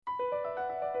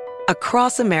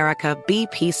Across America,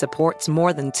 BP supports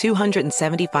more than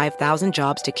 275,000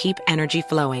 jobs to keep energy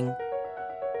flowing.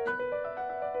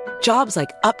 Jobs like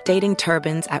updating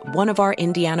turbines at one of our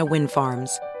Indiana wind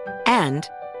farms and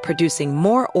producing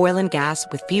more oil and gas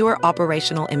with fewer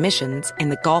operational emissions in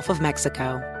the Gulf of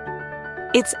Mexico.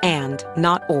 It's and,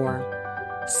 not or.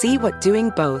 See what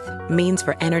doing both means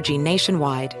for energy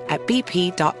nationwide at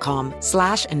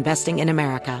bp.com/investing in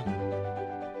America.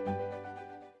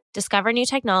 Discover new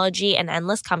technology and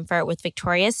endless comfort with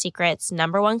Victoria's Secret's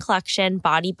 #1 collection,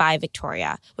 Body by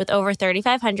Victoria. With over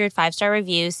 3,500 five-star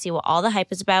reviews, see what all the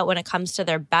hype is about when it comes to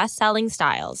their best-selling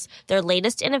styles. Their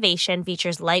latest innovation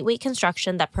features lightweight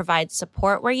construction that provides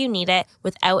support where you need it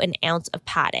without an ounce of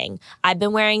padding. I've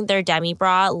been wearing their demi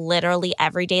bra literally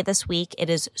every day this week. It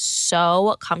is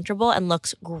so comfortable and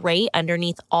looks great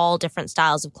underneath all different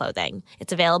styles of clothing.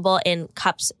 It's available in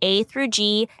cups A through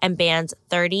G and bands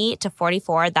 30 to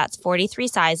 44. That's 43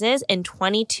 sizes in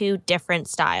 22 different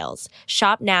styles.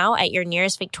 Shop now at your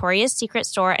nearest Victoria's Secret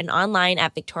store and online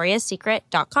at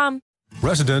victoriassecret.com.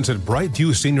 Residents at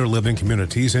Brightview Senior Living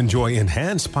Communities enjoy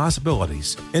enhanced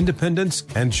possibilities, independence,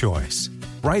 and choice.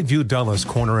 Brightview Dulles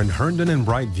Corner in Herndon and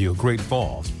Brightview, Great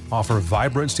Falls, offer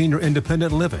vibrant senior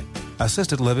independent living,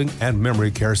 assisted living, and memory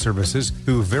care services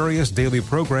through various daily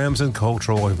programs and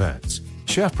cultural events.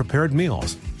 Chef-prepared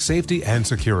meals, safety and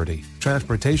security,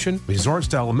 transportation,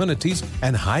 resort-style amenities,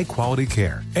 and high-quality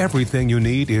care. Everything you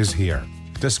need is here.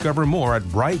 Discover more at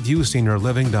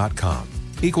brightviewseniorliving.com.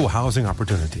 Equal housing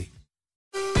opportunity.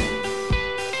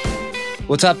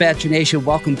 What's up, Bachelor Nation?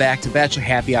 Welcome back to Bachelor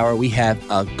Happy Hour. We have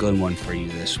a good one for you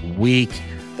this week.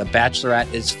 The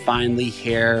Bachelorette is finally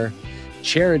here.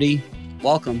 Charity,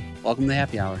 welcome. Welcome to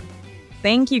Happy Hour.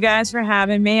 Thank you guys for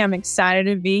having me. I'm excited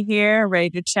to be here, ready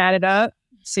to chat it up,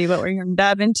 see what we're going to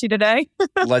dive into today.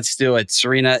 Let's do it.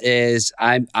 Serena is,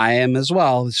 I am as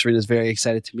well. Serena's very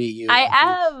excited to meet you. I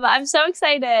am. I'm so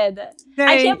excited. Hey.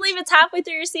 I can't believe it's halfway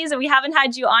through your season. We haven't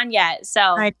had you on yet. So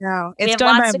I know. We have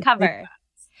lots to cover.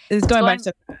 It's going by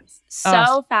so fast.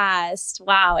 So fast.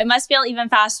 Wow. It must feel even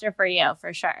faster for you,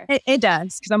 for sure. It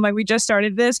does. Because I'm like, we just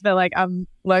started this, but like, I'm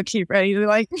low-key ready to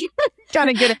like kind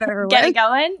of get it over Get with. it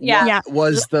going? Yeah.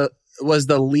 Was the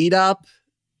lead up,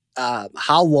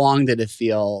 how long did it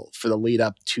feel for the lead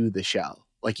up to the show?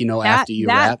 Like, after you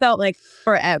that wrap? felt like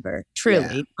forever,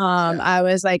 truly. Yeah. I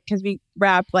was like, because we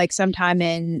wrapped like sometime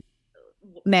in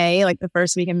May, like the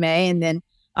first week in May. And then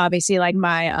obviously like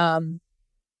my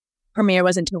premiere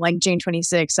wasn't until like June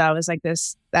 26th. So I was like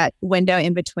that window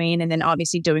in between, and then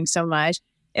obviously doing so much.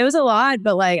 It was a lot,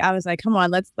 but like I was like, come on,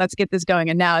 let's get this going.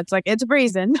 And now it's like it's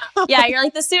breezing. Yeah, you're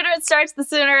like, the sooner it starts, the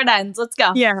sooner it ends. Let's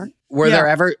go. Yeah. Were there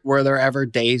ever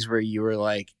days where you were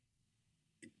like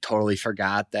totally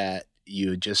forgot that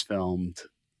you just filmed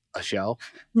a show?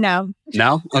 No.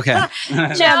 Okay.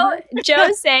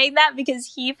 Joe's saying that because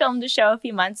he filmed a show a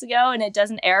few months ago and it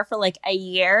doesn't air for like a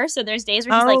year. So there's days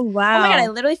where he's like, wow. Oh my God, I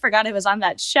literally forgot I was on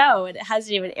that show and it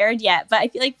hasn't even aired yet. But I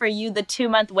feel like for you, the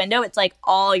 2-month window, it's like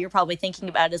all you're probably thinking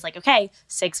about is like, okay,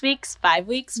 6 weeks, 5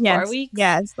 weeks, 4 weeks.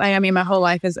 Yes. I mean, my whole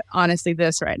life is honestly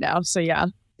this right now. So yeah.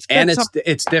 And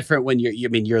it's different when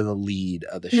you're the lead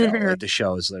of the show. Mm-hmm. Like the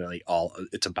show is literally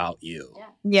it's about you.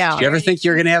 Yeah. Do you ever think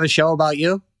you're going to have a show about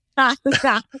you?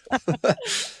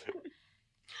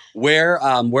 Where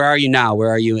are you now? Where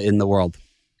are you in the world?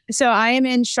 So I am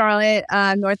in Charlotte,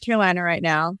 North Carolina right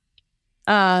now.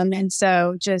 And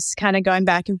so just kind of going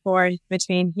back and forth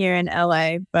between here and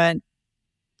LA, but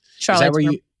Charlotte. Is that where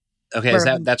you? Okay,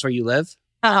 that's where you live?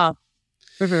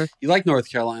 Mm-hmm. You like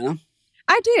North Carolina?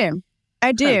 I do.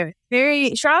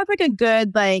 Charlotte's like a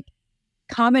good like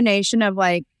combination of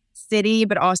like city,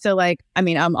 but also like, I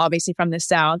mean, I'm obviously from the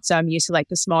South, so I'm used to like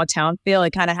the small town feel.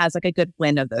 It kind of has like a good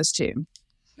blend of those two.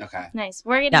 Okay. Nice.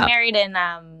 We're getting married in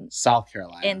South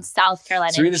Carolina. In South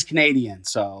Carolina. Serena's Canadian,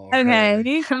 so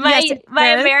okay. My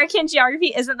American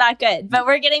geography isn't that good, but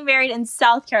we're getting married in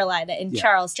South Carolina in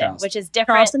Charleston, which is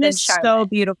different Charleston than is Charlotte. so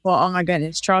beautiful. Oh my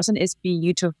goodness, Charleston is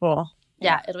beautiful.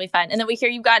 Yeah, it'll be fun. And then we hear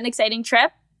you've got an exciting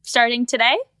trip starting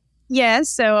today. Yes,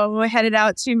 so we're headed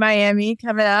out to Miami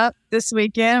coming up this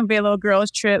weekend. It'll be a little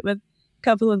girls trip with a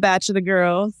couple of Bachelor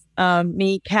girls.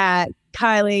 Me, Kat,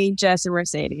 Kylie, Jess, and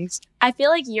Mercedes. I feel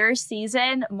like your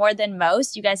season, more than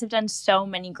most, you guys have done so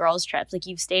many girls trips. Like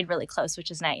you've stayed really close, which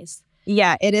is nice.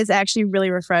 Yeah, it is actually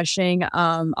really refreshing.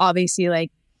 Obviously,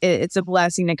 like it's a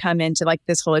blessing to come into like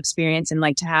this whole experience and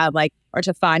like to have like or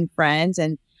to find friends.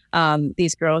 And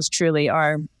these girls truly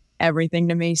are everything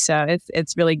to me. So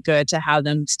it's really good to have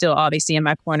them still obviously in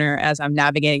my corner as I'm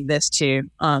navigating this too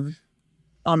on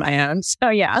my own. So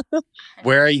yeah.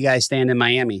 Where are you guys staying in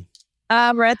Miami?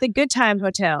 We're at the Good Time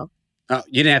Hotel. Oh,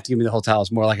 you didn't have to give me the hotel.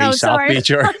 It's more like a South sorry. Beach.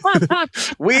 Or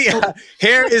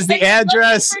here is the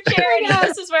address. For Charity,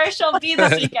 this is where she'll be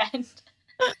this weekend.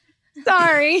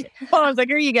 Sorry. I was like,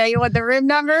 here you go. You want the room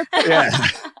number? Yeah.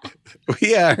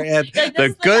 We are at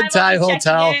the Good Time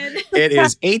Hotel. It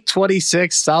is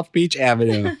 826 South Beach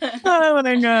Avenue. Oh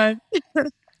my God.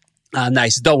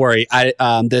 Nice. Don't worry.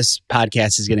 This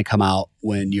podcast is going to come out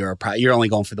when you're only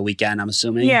going for the weekend, I'm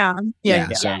assuming. Yeah. So You'll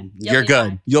you're be good.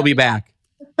 back. You'll be back.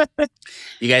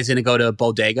 You guys going to go to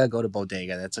Bodega? Go to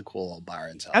Bodega. That's a cool little bar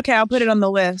in South Okay, I'll put it on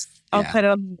the list. I'll Yeah. put it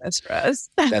on the list for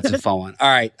us. That's a fun one. All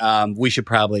right. We should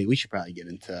probably get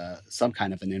into some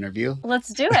kind of an interview.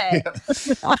 Let's do it.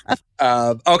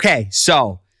 Okay.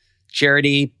 So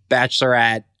Charity,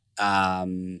 Bachelorette.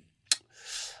 I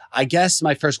guess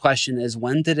my first question is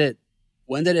when did it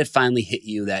finally hit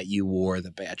you that you wore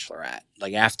the Bachelorette?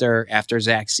 Like after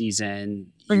Zach's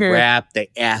season, you Mhm. wrap, they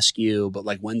ask you, but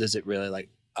like when does it really like,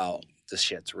 oh, this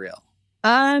shit's real?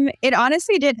 It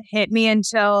honestly didn't hit me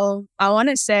until I want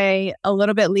to say a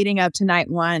little bit leading up to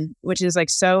night one, which is like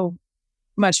so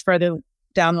much further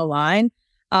down the line.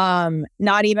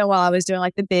 Not even while I was doing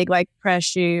like the big like press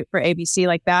shoot for ABC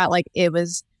like that. Like it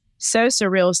was so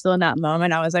surreal still in that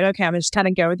moment. I was like, okay, I'm just kind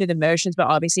of going through the motions, but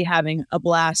obviously having a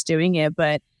blast doing it.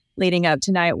 But leading up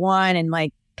to night one and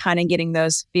like kind of getting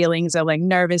those feelings of like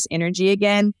nervous energy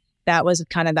again, that was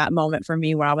kind of that moment for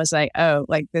me where I was like, oh,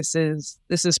 like this is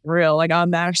real. Like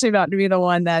I'm actually about to be the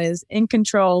one that is in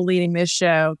control leading this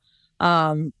show.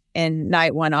 And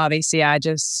night one, obviously, I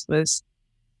just was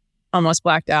almost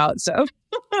blacked out. So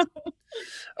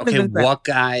Okay, what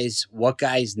guys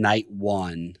night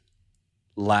one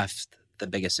left the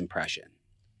biggest impression?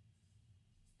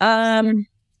 I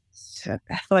feel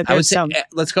like I would there's say some.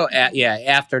 let's go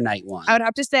after night one. I would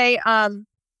have to say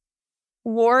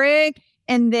Warwick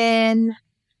and then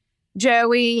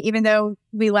Joey, even though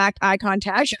we lacked eye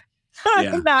contact.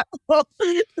 Yeah. that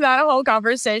whole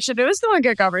conversation. It was still a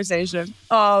good conversation.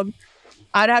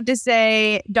 I'd have to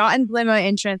say Dalton's limo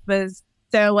entrance was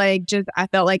so like just I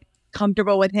felt like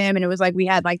comfortable with him, and it was like we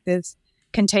had like this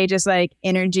contagious like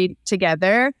energy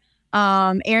together.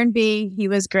 Aaron B, he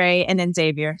was great, and then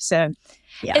Xavier. So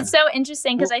yeah, It's so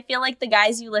interesting because I feel like the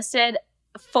guys you listed,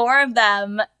 4 of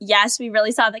them, yes, we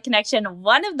really saw the connection.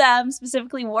 One of them,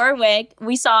 specifically Warwick,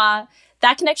 we saw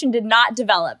that connection did not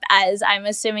develop as I'm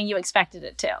assuming you expected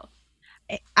it to.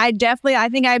 I don't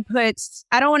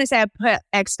want to say I put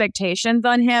expectations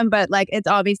on him, but like it's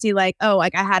obviously like, oh,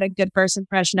 like I had a good first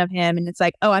impression of him, and it's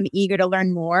like, oh, I'm eager to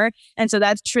learn more. And so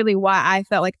that's truly why I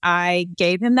felt like I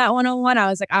gave him that one-on-one. I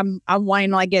was like, I'm wanting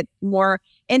to like get more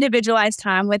individualized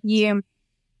time with you.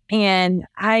 And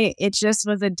it just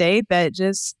was a date that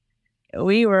just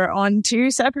we were on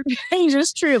 2 separate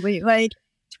pages, truly like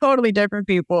totally different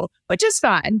people, which is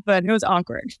fine, but it was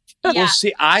awkward. Yeah. Well,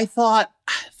 see, I thought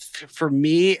for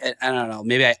me, I don't know,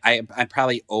 maybe I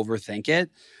probably overthink it,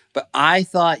 but I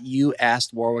thought you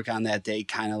asked Warwick on that date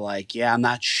kind of like, yeah, I'm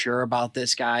not sure about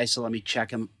this guy, so let me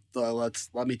check him.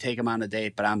 Let me take him on a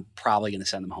date, but I'm probably going to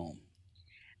send him home.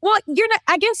 Well,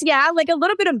 I guess, yeah, like a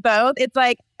little bit of both. It's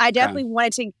like, I definitely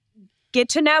wanted to get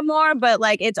to know more, but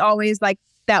like, it's always like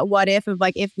that what if of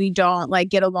like, if we don't like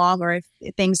get along or if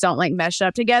things don't like mesh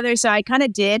up together. So I kind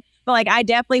of did, but like, I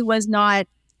definitely was not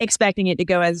expecting it to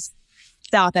go as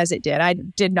south as it did. I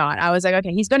did not. I was like,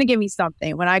 okay, he's going to give me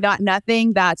something. When I got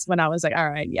nothing, that's when I was like, all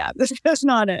right, yeah, that's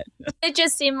not it. It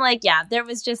just seemed like, yeah, there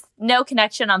was just no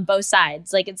connection on both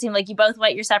sides. Like, it seemed like you both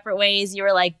went your separate ways. You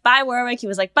were like, bye, Warwick. He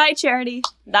was like, bye, Charity.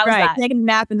 That was Right. that. Taking a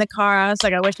nap in the car. I was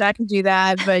like, I wish I could do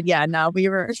that. But yeah, no,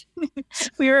 we're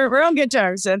on good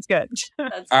terms. So it's good. All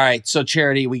right. So,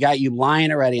 Charity, we got you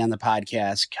lying already on the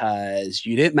podcast because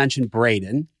you didn't mention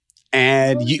Braden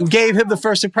and you gave him the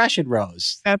first impression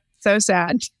rose. That's so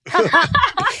sad. That's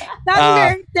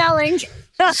very telling.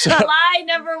 Lie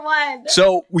number 1.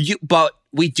 So, but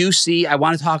we do see, I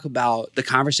want to talk about the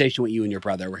conversation with you and your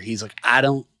brother where he's like, I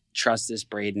don't trust this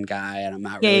Braden guy and I'm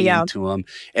not really into him.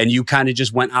 And you kind of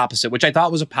just went opposite, which I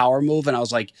thought was a power move. And I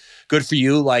was like, good for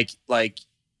you. Like,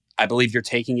 I believe you're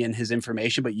taking in his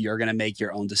information, but you're going to make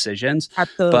your own decisions.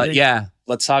 Absolutely. But yeah,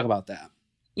 let's talk about that.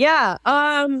 Yeah.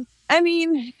 I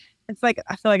mean, it's like,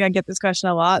 I feel like I get this question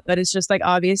a lot, but it's just like,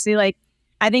 obviously, like,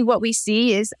 I think what we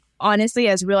see is honestly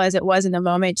as real as it was in the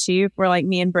moment too, for like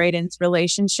me and Braden's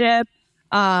relationship.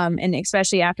 And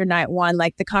especially after night one,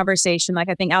 like the conversation, like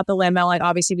I think out the limo, like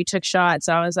obviously we took shots.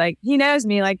 So I was like, he knows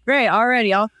me, like, great,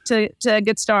 already off to a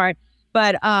good start.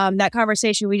 But that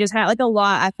conversation, we just had like a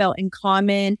lot I felt in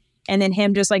common. And then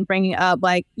him just like bringing up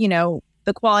like, you know,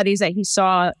 the qualities that he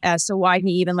saw as to why he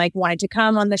even like wanted to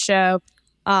come on the show.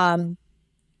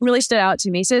 really stood out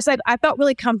to me. So it's like I felt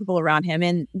really comfortable around him.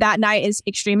 And that night is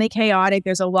extremely chaotic.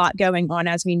 There's a lot going on,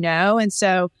 as we know. And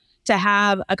so to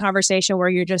have a conversation where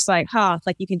you're just like,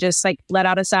 like you can just like let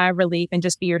out a sigh of relief and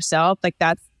just be yourself. Like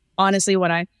that's honestly what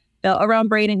I felt around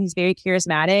Braden. He's very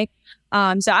charismatic.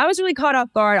 So I was really caught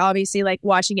off guard, obviously, like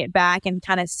watching it back and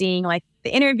kind of seeing like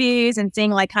the interviews and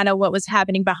seeing like kind of what was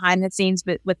happening behind the scenes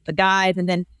with the guys. And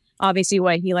then obviously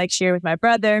what he like shared with my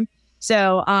brother.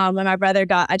 So when my brother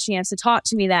got a chance to talk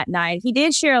to me that night, he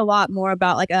did share a lot more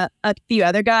about like a few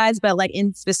other guys, but like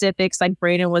in specifics, like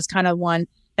Braden was kind of one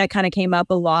that kind of came up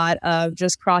a lot of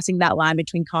just crossing that line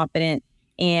between confident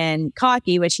and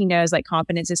cocky, which he knows like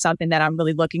confidence is something that I'm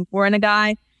really looking for in a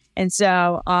guy. And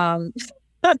so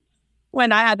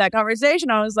when I had that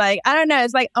conversation, I was like, I don't know.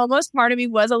 It's like almost part of me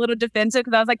was a little defensive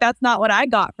because I was like, that's not what I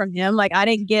got from him. Like I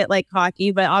didn't get like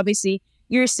cocky, but obviously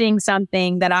you're seeing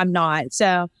something that I'm not.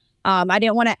 So I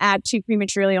didn't want to act too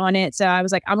prematurely on it. So I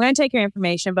was like, I'm going to take your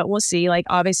information, but we'll see. Like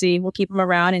obviously we'll keep him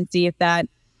around and see if that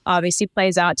obviously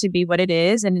plays out to be what it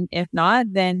is. And if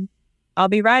not, then I'll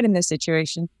be right in this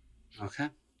situation. Okay.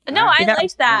 No, I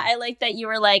liked that. I like that you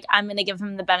were like, I'm going to give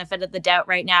him the benefit of the doubt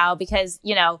right now because,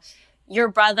 you know, your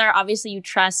brother, obviously you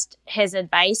trust his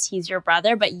advice. He's your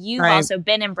brother, but you've also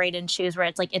been in Braden's shoes where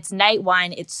it's like, it's night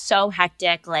one. It's so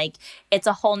hectic. Like it's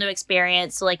a whole new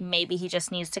experience. So like maybe he just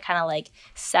needs to kind of like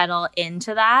settle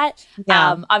into that.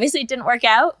 Yeah. Obviously it didn't work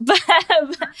out, but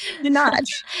did not.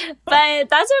 But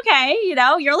that's okay. You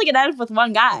know, you're only going to end up with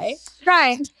one guy.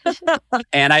 Right.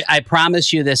 And I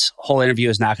promise you this whole interview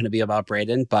is not going to be about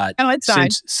Braden, but it's fine.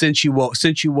 Since you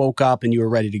woke up and you were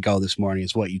ready to go this morning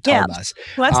is what you told us.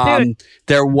 Let's do it.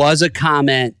 There was a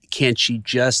comment, can she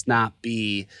just not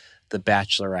be the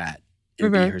Bachelorette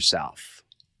and be herself?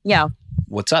 Yeah.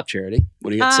 What's up, Charity?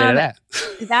 What do you got to say to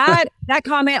that? That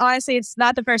comment, honestly, it's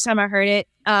not the first time I heard it,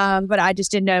 but I just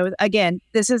didn't know. Again,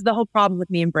 this is the whole problem with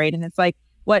me and Braden. It's like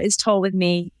what is told with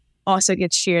me also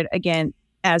gets shared again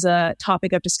as a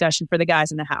topic of discussion for the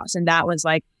guys in the house. And that was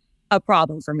like a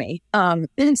problem for me.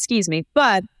 Excuse me.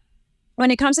 But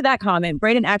when it comes to that comment,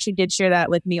 Braden actually did share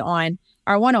that with me on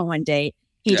our one-on-one date.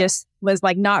 He just was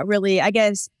like not really, I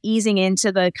guess, easing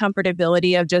into the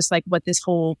comfortability of just like what this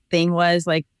whole thing was,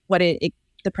 like what the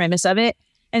premise of it.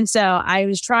 And so I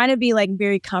was trying to be like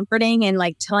very comforting and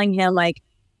like telling him like,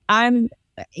 I'm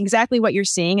exactly what you're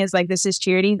seeing is like, this is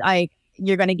Charity. Like,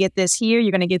 you're going to get this here.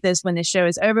 You're going to get this when the show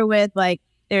is over with. Like,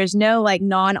 there's no like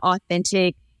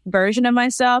non-authentic version of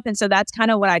myself. And so that's kind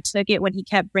of what I took it when he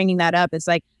kept bringing that up. It's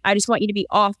like, I just want you to be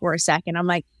off for a second. I'm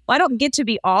like, well, I don't get to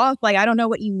be off. Like, I don't know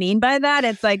what you mean by that.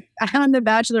 It's like, I'm the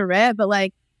Bachelorette, but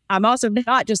like, I'm also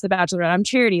not just the Bachelorette. I'm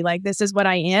Charity. Like, this is what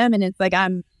I am. And it's like,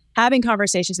 I'm having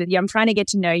conversations with you. I'm trying to get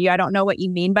to know you. I don't know what you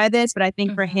mean by this, but I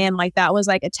think for him, like that was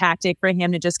like a tactic for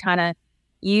him to just kind of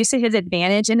use to his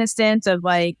advantage in a sense of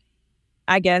like,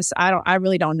 I guess I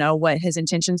really don't know what his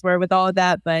intentions were with all of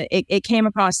that, but it came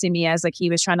across to me as like he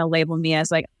was trying to label me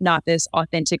as like not this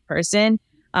authentic person.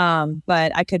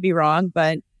 But I could be wrong,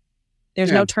 but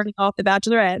there's no turning off the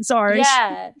Bachelorette. Sorry.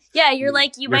 Yeah. You're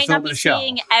like, you might not be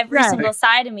seeing every single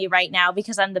side of me right now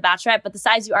because I'm the Bachelorette, but the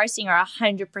sides you are seeing are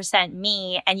 100%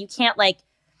 me. And you can't like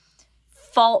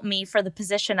fault me for the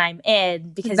position I'm in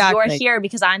because you're here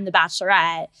because I'm the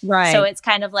Bachelorette. Right. So it's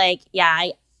kind of like,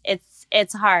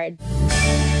 it's hard.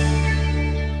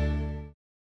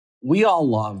 We all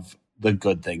love the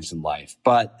good things in life,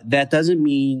 but that doesn't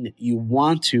mean you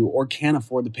want to or can't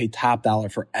afford to pay top dollar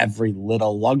for every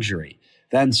little luxury.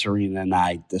 Then Serena and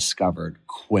I discovered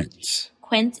Quince.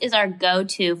 Quince is our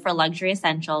go-to for luxury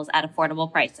essentials at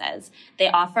affordable prices. They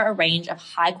offer a range of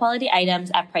high-quality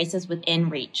items at prices within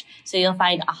reach. So you'll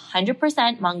find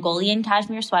 100% Mongolian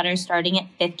cashmere sweaters starting at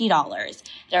 $50.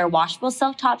 There are washable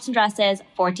silk tops and dresses,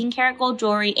 14-karat gold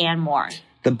jewelry, and more.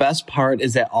 The best part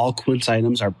is that all Quince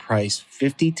items are priced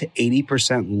 50 to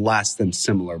 80% less than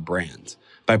similar brands.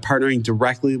 By partnering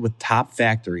directly with top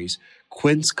factories,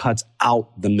 Quince cuts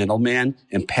out the middleman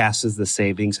and passes the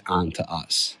savings on to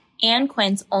us. And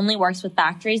Quince only works with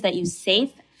factories that use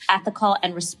safe, ethical,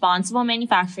 and responsible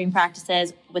manufacturing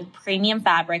practices with premium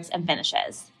fabrics and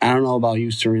finishes. I don't know about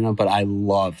you, Serena, but I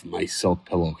love my silk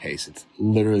pillowcase. It's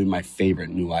literally my favorite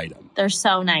new item. They're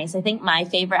so nice. I think my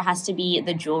favorite has to be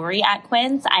the jewelry at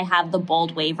Quince. I have the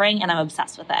bold wave ring, and I'm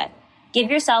obsessed with it. Give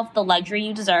yourself the luxury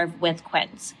you deserve with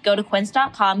Quince. Go to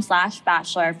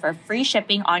quince.com/bachelor for free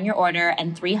shipping on your order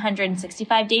and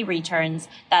 365-day returns.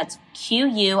 That's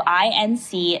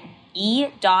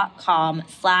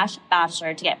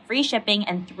QUINCE.com/bachelor to get free shipping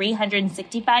and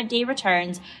 365-day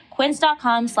returns.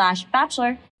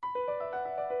 Quince.com/bachelor.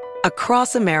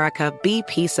 Across America,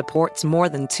 BP supports more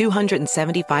than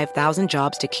 275,000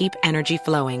 jobs to keep energy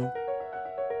flowing.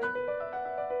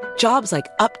 Jobs like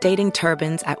updating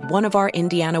turbines at one of our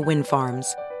Indiana wind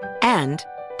farms and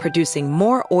producing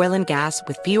more oil and gas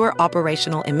with fewer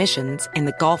operational emissions in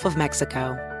the Gulf of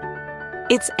Mexico.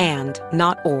 It's and,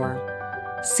 not or.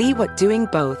 See what doing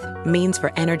both means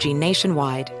for energy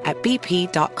nationwide at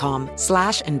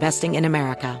bp.com/investing in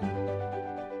America.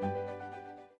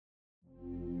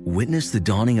 Witness the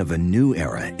dawning of a new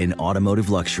era in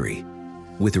automotive luxury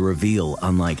with a reveal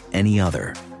unlike any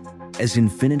other as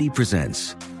Infiniti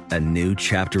presents a new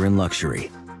chapter in luxury,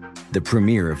 the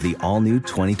premiere of the all-new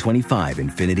 2025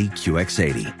 Infiniti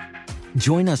QX80.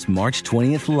 Join us March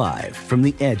 20th live from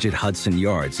the Edge at Hudson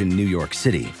Yards in New York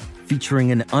City,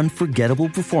 featuring an unforgettable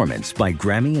performance by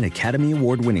Grammy and Academy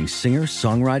Award-winning singer,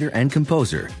 songwriter, and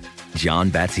composer, Jon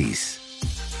Batiste.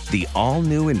 The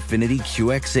all-new Infiniti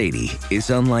QX80 is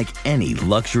unlike any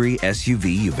luxury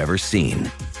SUV you've ever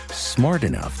seen. Smart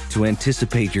enough to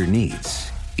anticipate your needs,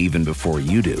 even before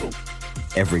you do.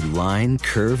 Every line,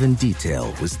 curve, and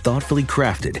detail was thoughtfully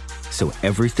crafted, so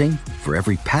everything for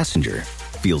every passenger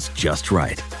feels just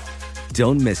right.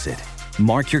 Don't miss it.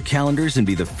 Mark your calendars and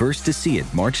be the first to see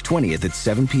it March 20th at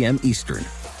 7 p.m. Eastern,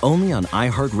 only on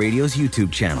iHeartRadio's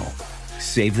YouTube channel.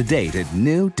 Save the date at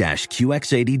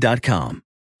new-QX80.com.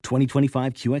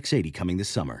 2025 QX80 coming this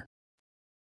summer.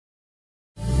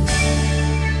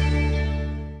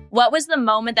 What was the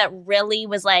moment that really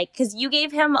was like, because you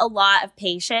gave him a lot of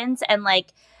patience and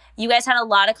like you guys had a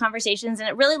lot of conversations and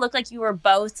it really looked like you were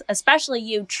both, especially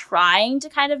you, trying to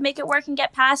kind of make it work and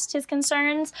get past his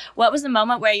concerns. What was the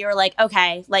moment where you were like,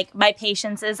 okay, like my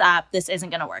patience is up, this isn't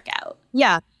going to work out?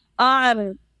 Yeah.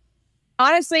 Honestly,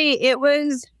 it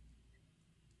was,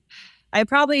 I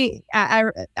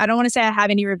don't want to say I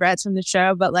have any regrets from the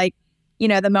show, but like, you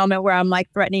know, the moment where I'm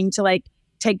like threatening to like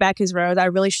take back his rose, I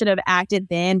really should have acted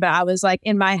then, but I was like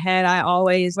in my head, I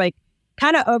always like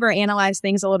kind of overanalyze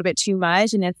things a little bit too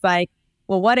much. And it's like,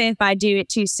 well, what if I do it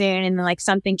too soon and then like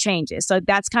something changes? So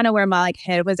that's kind of where my like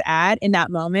head was at in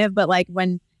that moment. But like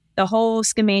when the whole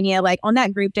Scamania, like on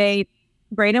that group date,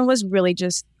 Brayden was really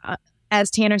just,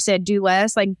 as Tanner said, do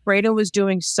less. Like Brayden was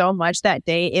doing so much that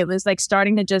day. It was like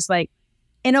starting to just like,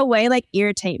 in a way, like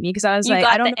irritate me because I was you like,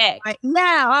 got I don't the know.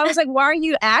 I was like, why are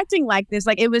you acting like this?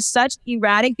 Like it was such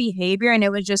erratic behavior. And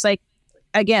it was just like,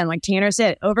 again, like Tanner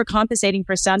said, overcompensating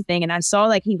for something. And I saw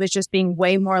like he was just being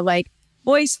way more like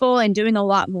voiceful and doing a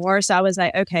lot more. So I was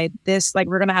like, okay, this like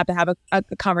we're going to have a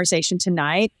conversation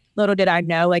tonight. Little did I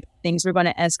know like things were going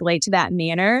to escalate to that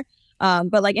manner.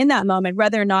 But like in that moment,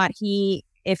 whether or not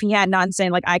if he had not saying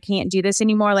like, I can't do this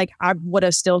anymore, like I would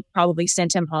have still probably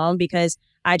sent him home because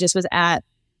I just was at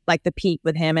like the peak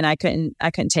with him and I couldn't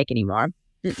take anymore.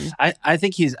 I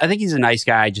think he's a nice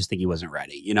guy. I just think he wasn't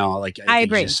ready. You know, like I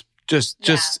agree. Just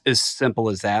as simple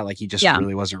as that. Like he just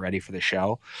really wasn't ready for the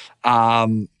show.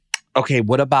 Okay,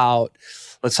 what about?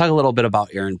 Let's talk a little bit about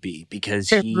Aaron B because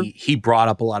he brought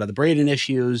up a lot of the Brayden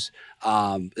issues.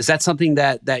 Is that something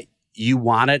that you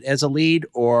wanted as a lead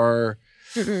or?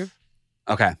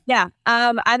 Okay. Yeah.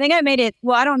 I think I made it.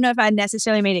 Well, I don't know if I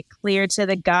necessarily made it clear to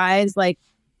the guys, like,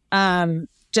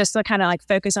 just to kind of like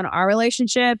focus on our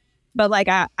relationship. But like,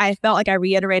 I felt like I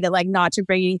reiterated, like, not to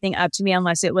bring anything up to me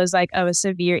unless it was like a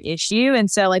severe issue. And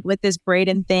so like with this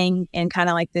Brayden thing and kind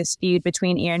of like this feud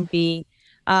between Aaron B,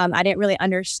 I didn't really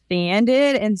understand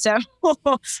it. And so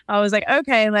I was like,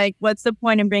 okay, like, what's the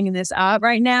point in bringing this up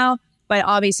right now? But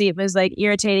obviously it was like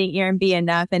irritating Aaron B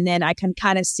enough. And then I can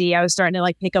kind of see I was starting to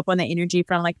like pick up on the energy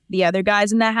from like the other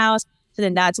guys in the house. So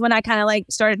then that's when I kind of like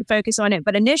started to focus on it.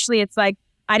 But initially it's like,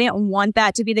 I didn't want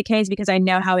that to be the case because I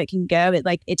know how it can go.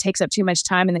 It takes up too much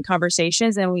time in the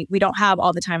conversations and we don't have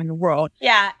all the time in the world.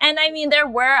 Yeah. And I mean, there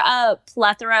were a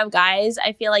plethora of guys,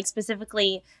 I feel like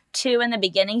specifically 2 in the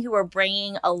beginning who were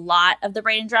bringing a lot of the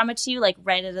Brayden drama to you, like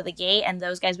right out of the gate. And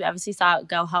those guys we obviously saw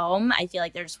go home. I feel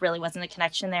like there just really wasn't a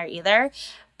connection there either.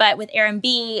 But with Aaron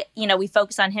B, you know, we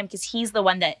focus on him because he's the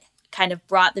one that kind of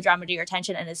brought the drama to your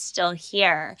attention and is still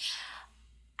here.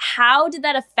 How did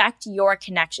that affect your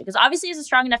connection? Because obviously it's a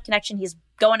strong enough connection. He's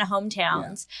going to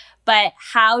hometowns. Yeah. But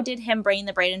how did him bringing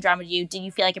the Brayden drama to you? Do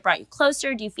you feel like it brought you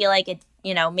closer? Do you feel like it,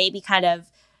 you know, maybe kind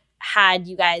of had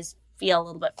you guys feel a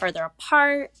little bit further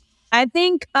apart? I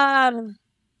think not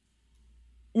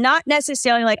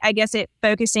necessarily like, I guess it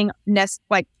focusing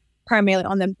like primarily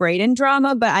on the Brayden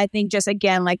drama, but I think just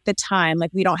again, like the time, like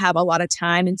we don't have a lot of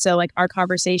time. And so like our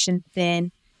conversation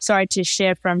then started to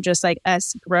shift from just like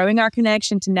us growing our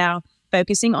connection to now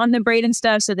focusing on the Brayden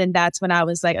stuff. So then that's when I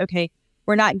was like, okay,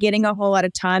 we're not getting a whole lot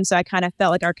of time. So I kind of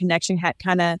felt like our connection had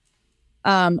kind of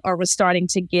or was starting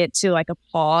to get to like a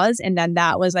pause. And then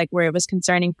that was like where it was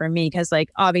concerning for me because like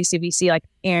obviously we see like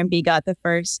Aaron B got the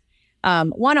first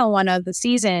one-on-one of the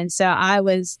season. So I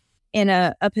was in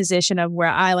a position of where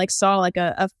I like saw like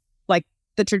a like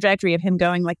the trajectory of him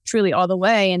going like truly all the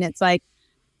way. And it's like,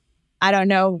 I don't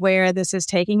know where this is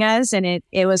taking us. And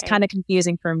it was kind of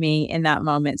confusing for me in that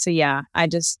moment. So yeah, I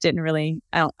just didn't really,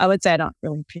 I would say I don't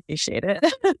really appreciate it.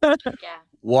 Yeah.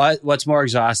 What's more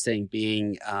exhausting,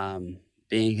 being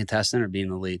a contestant or being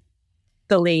the lead?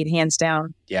 The lead, hands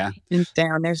down. Yeah. Hands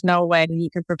down. There's no way that you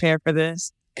could prepare for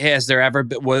this. Was there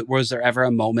ever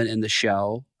a moment in the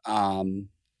show,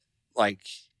 like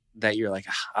that you're like,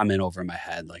 I'm in over my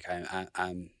head. Like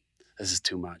I'm this is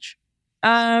too much.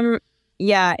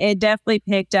 Yeah, it definitely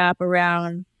picked up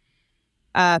around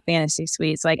Fantasy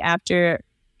Suites. Like after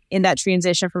in that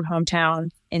transition from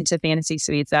Hometown into Fantasy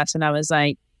Suites, that's when I was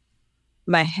like,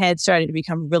 my head started to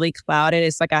become really clouded.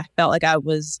 It's like I felt like I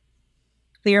was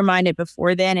clear-minded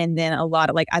before then, and then a lot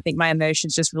of like I think my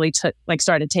emotions just really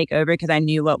started to take over because I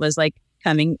knew what was like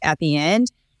coming at the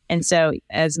end. And so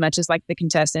as much as like the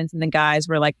contestants and the guys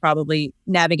were like probably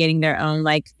navigating their own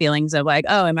like feelings of like,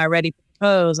 oh, am I ready to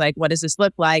propose? Like, what does this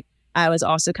look like? I was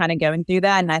also kind of going through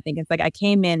that. And I think it's like I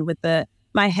came in with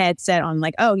my head set on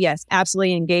like, oh, yes,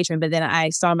 absolutely engagement. But then I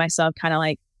saw myself kind of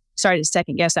like started to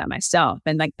second guess at myself.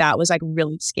 And like that was like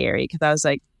really scary because I was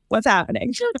like, what's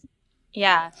happening?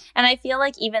 Yeah. And I feel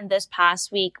like even this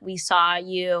past week, we saw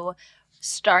you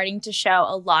starting to show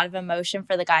a lot of emotion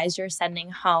for the guys you're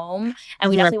sending home. And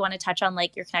we definitely want to touch on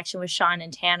like your connection with Sean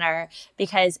and Tanner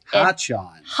because Hot Sean.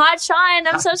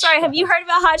 I'm so sorry. Have you heard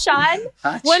about Hot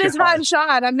Sean? What is Hot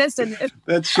Sean? I'm missing it.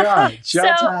 That's Sean.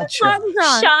 Hot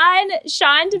Sean.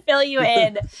 Sean, to fill you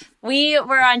in, we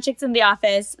were on Chicks in the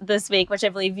Office this week, which I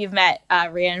believe you've met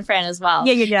Rhea and Fran as well.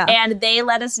 Yeah. And they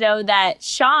let us know that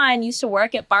Sean used to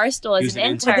work at Barstool as an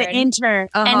intern. With an intern.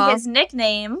 And his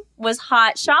nickname was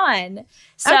Hot Sean.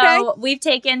 So we've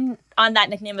taken on that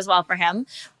nickname as well for him.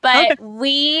 But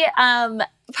we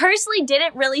personally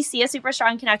didn't really see a super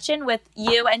strong connection with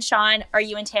you and Sean or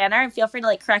you and Tanner. And feel free to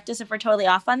like correct us if we're totally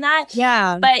off on that.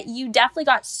 Yeah. But you definitely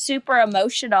got super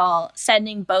emotional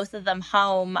sending both of them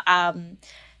home.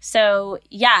 So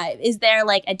yeah, is there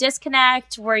like a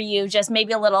disconnect? Were you just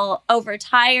maybe a little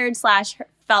overtired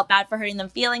 / felt bad for hurting them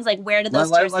feelings? Like where did those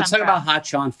tears come from? Let's talk about Hot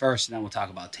Sean first, and then we'll talk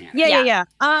about Tanner. Yeah.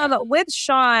 With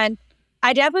Sean,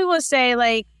 I definitely will say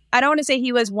like I don't want to say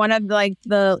he was one of like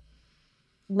the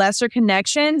lesser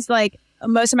connections. Like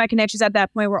most of my connections at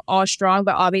that point were all strong,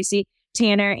 but obviously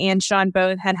Tanner and Sean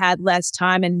both had less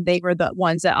time, and they were the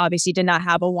ones that obviously did not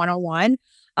have a one-on-one.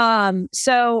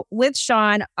 So with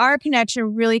Sean, our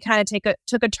connection really kind of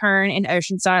took a turn in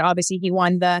Oceanside. Obviously, he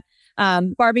won the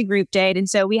Barbie group date. And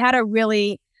so we had a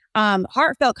really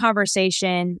heartfelt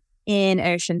conversation in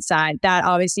Oceanside that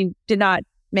obviously did not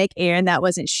make air and that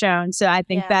wasn't shown. So I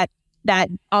think that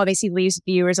obviously leaves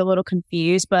viewers a little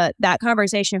confused. But that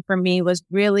conversation for me was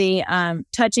really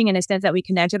touching in a sense that we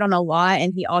connected on a lot.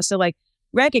 And he also like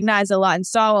recognized a lot and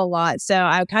saw a lot. So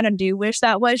I kind of do wish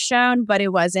that was shown, but it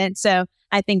wasn't. So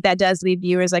I think that does leave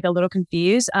viewers like a little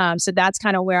confused. So that's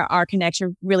kind of where our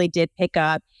connection really did pick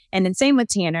up. And then same with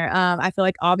Tanner. I feel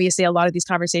like obviously a lot of these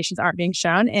conversations aren't being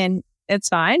shown and it's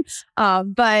fine.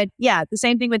 But yeah, the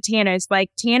same thing with Tanner. It's like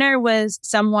Tanner was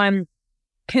someone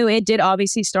who it did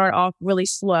obviously start off really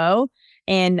slow.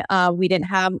 And we didn't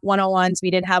have one-on-ones.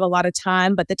 We didn't have a lot of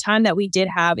time. But the time that we did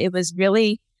have, it was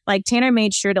really like Tanner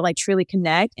made sure to like truly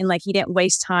connect. And like he didn't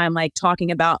waste time like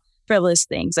talking about frivolous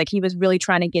things. Like he was really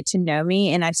trying to get to know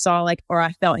me, and I saw like, or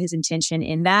I felt his intention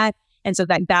in that. And so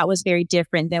that was very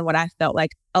different than what I felt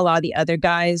like a lot of the other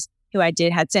guys who I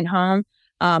had sent home.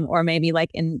 Or maybe like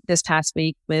in this past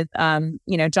week with,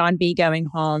 John B going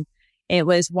home. It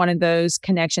was one of those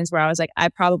connections where I was like, I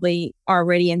probably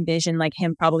already envisioned like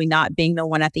him probably not being the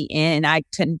one at the end. And I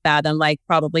couldn't fathom like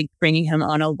probably bringing him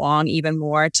on along even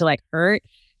more to like hurt.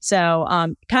 So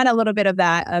kind of a little bit of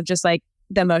that of just like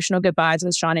the emotional goodbyes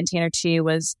with Sean and Tanner too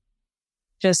was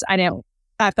just,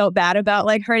 I felt bad about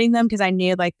like hurting them because I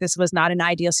knew like this was not an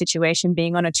ideal situation.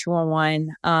 Being on a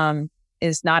 2-on-1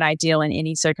 is not ideal in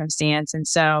any circumstance. And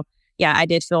so, yeah, I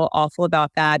did feel awful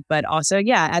about that. But also,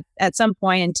 yeah, at some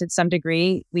point and to some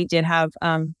degree, we did have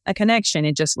a connection.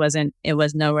 It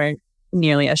was nowhere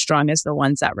nearly as strong as the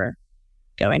ones that were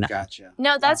going on. Gotcha.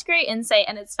 No, that's great insight.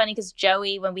 And it's funny because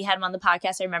Joey, when we had him on the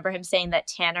podcast, I remember him saying that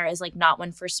Tanner is like not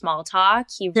one for small talk.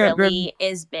 He really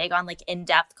is big on like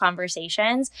in-depth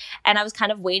conversations. And I was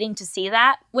kind of waiting to see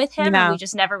that with him. And we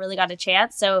just never really got a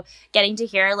chance. So getting to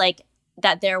hear like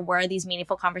that there were these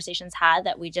meaningful conversations had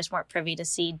that we just weren't privy to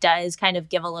see does kind of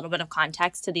give a little bit of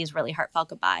context to these really heartfelt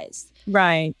goodbyes.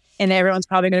 Right. And everyone's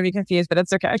probably going to be confused, but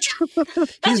it's okay.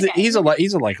 He's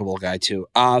a likable guy too.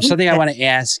 Something I want to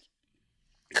ask,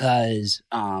 because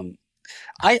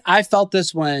I felt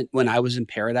this when I was in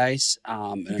Paradise,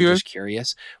 and I'm just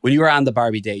curious. When you were on the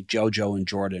Barbie date, JoJo and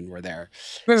Jordan were there.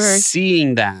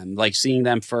 Seeing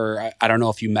them for, I don't know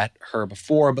if you met her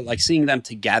before, but like seeing them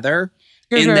together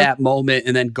in that moment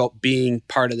and then being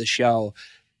part of the show,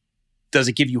 does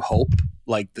it give you hope?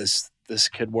 Like this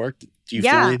could work? Do you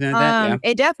feel anything like that? Yeah,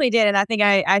 it definitely did. And I think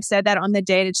I said that on the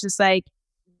date. It's just like,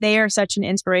 they are such an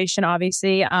inspiration,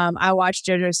 obviously. I watched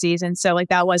JoJo's season. So like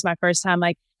that was my first time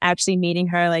like actually meeting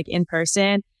her like in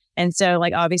person. And so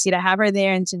like obviously to have her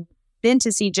there and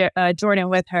to see Jordan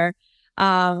with her,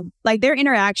 like their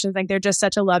interactions, like they're just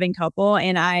such a loving couple.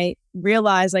 And I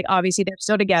realized like obviously they're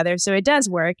still together. So it does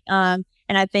work. And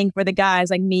I think for the guys,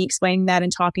 like me explaining that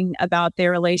and talking about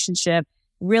their relationship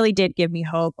really did give me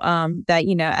hope that,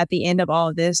 you know, at the end of all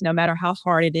of this, no matter how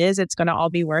hard it is, it's going to all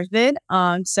be worth it.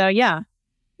 So yeah.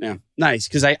 Yeah, nice.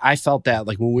 Because I felt that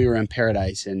like when we were in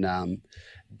Paradise and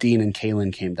Dean and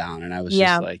Kaylin came down, and I was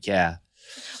just like, yeah.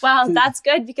 Well, that's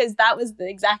good because that was the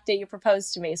exact day you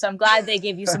proposed to me. So I'm glad they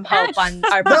gave you some hope on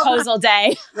our proposal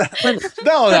day.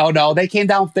 No. They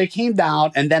came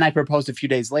down, and then I proposed a few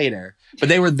days later. But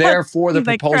they were there for the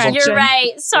proposal. You're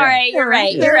right. Sorry, you're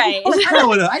right. You're right. I know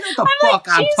what the fuck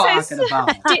I'm talking about.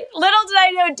 Little did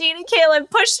I know Dean and Kaylin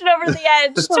pushed it over the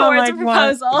edge towards a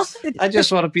proposal. I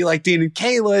just want to be like Dean and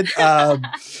Kaylin.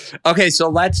 Okay, so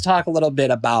let's talk a little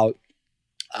bit about.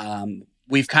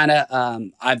 We've kind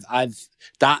of, I've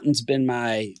Dotton's been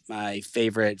my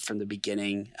favorite from the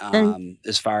beginning,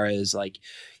 as far as like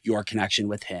your connection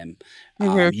with him.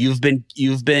 You've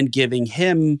been giving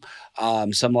him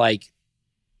some like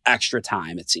extra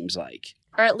time, it seems like,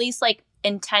 or at least like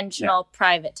intentional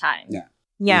private time.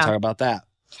 Yeah. Talk about that.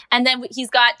 And then he's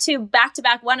got 2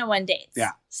 back-to-back one-on-one dates.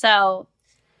 Yeah. So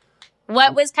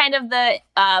what was kind of the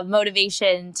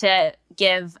motivation to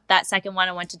give that second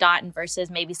one-on-one to Dotton versus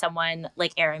maybe someone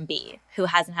like Aaron B, who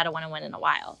hasn't had a one-on-one in a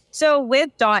while? So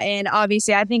with Dotton,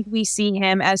 obviously, I think we see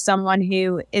him as someone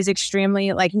who is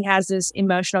extremely, like, he has this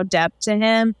emotional depth to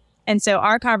him. And so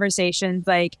our conversations,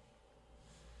 like,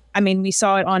 I mean, we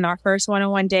saw it on our first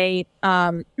one-on-one date.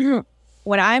 When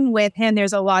I'm with him,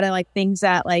 there's a lot of, like, things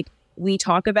that, like, we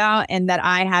talk about and that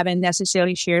I haven't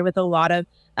necessarily shared with a lot of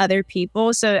other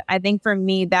people. So I think for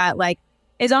me that, like,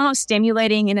 is almost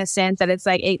stimulating in a sense that it's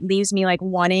like it leaves me like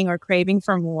wanting or craving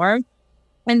for more.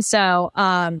 And so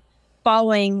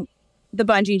following the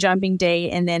bungee jumping date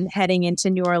and then heading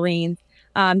into New Orleans,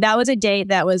 that was a date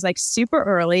that was like super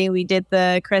early. We did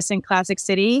the Crescent Classic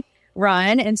City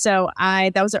run. And so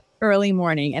that was an early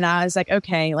morning. And I was like,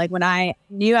 okay, like when I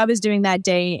knew I was doing that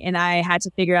date and I had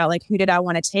to figure out like who did I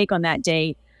want to take on that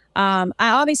date, I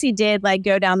obviously did like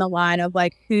go down the line of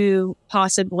like who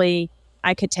possibly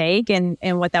I could take and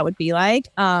what that would be like.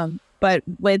 But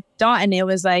with Dotton, it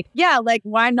was like, yeah, like,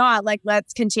 why not? Like,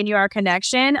 let's continue our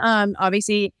connection.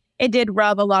 Obviously, it did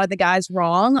rub a lot of the guys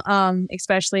wrong,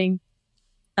 especially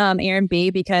Aaron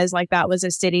B, because like that was a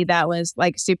city that was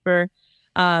like super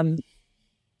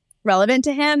relevant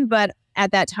to him. But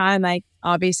at that time, like,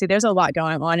 obviously, there's a lot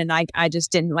going on. And I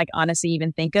just didn't like honestly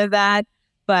even think of that.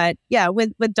 But yeah,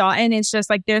 with Dotton, it's just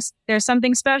like there's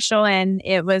something special, and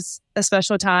it was a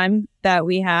special time that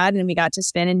we had, and we got to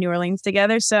spend in New Orleans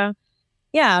together. So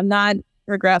yeah, I'm not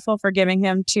regretful for giving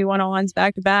him 2 one-on-ones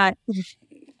back to back.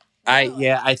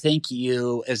 I think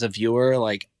you as a viewer,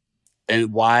 like,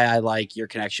 and why I like your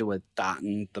connection with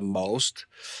Dotton the most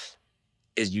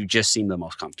is you just seem the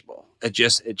most comfortable. It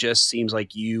just seems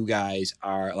like you guys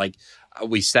are like.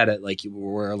 We said it like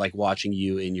we're like watching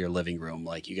you in your living room,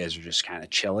 like you guys are just kind of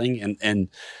chilling, and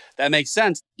that makes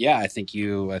sense. Yeah, I think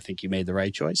you made the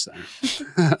right choice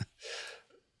then.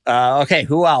 Okay,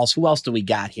 who else do we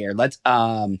got here? Let's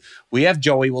we have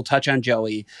Joey. We'll touch on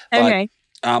Joey. Okay.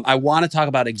 But, I want to talk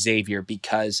about Xavier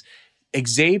because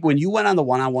Xavier, when you went on the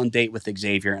one-on-one date with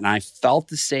Xavier, and I felt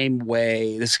the same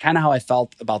way. This is kind of how I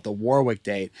felt about the Warwick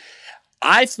date.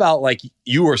 I felt like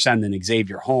you were sending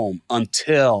Xavier home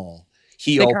until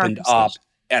he opened up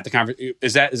at the conference.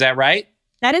 Is that right?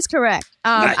 That is correct.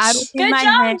 Nice. I was in Good my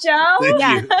job, head, Joe.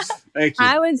 Thank you.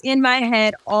 I was in my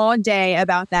head all day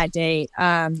about that date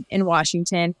in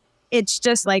Washington. It's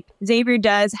just like Xavier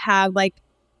does have like,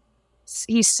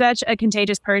 he's such a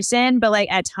contagious person, but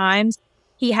like at times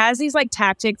he has these like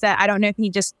tactics that I don't know if he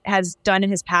just has done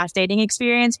in his past dating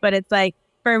experience, but it's like,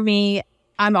 for me,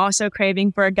 I'm also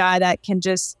craving for a guy that can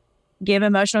just give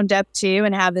emotional depth to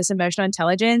and have this emotional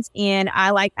intelligence. And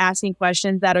I like asking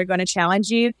questions that are going to challenge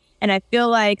you. And I feel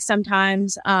like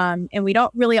sometimes, and we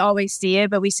don't really always see it,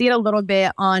 but we see it a little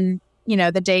bit on,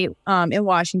 the date in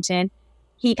Washington.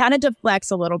 He kind of deflects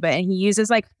a little bit and he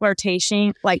uses like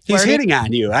flirtation, like he's flirting. hitting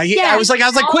on you. I was like,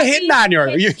 quit hitting on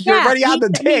her. You're already on the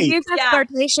date. He uses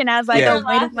flirtation as like a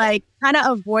way to like kind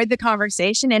of avoid the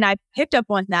conversation. And I picked up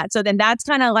on that. So then that's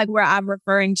kind of like where I'm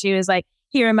referring to is like,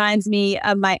 he reminds me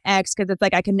of my ex because it's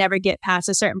like I could never get past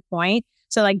a certain point.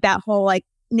 So like that whole like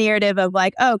narrative of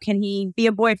like, oh, can he be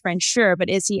a boyfriend? Sure. But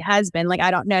is he husband? Like,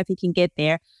 I don't know if he can get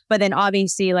there. But then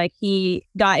obviously like he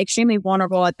got extremely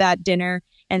vulnerable at that dinner.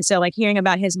 And so like hearing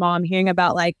about his mom, hearing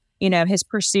about like, his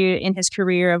pursuit in his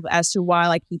career as to why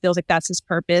like he feels like that's his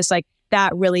purpose, like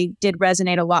that really did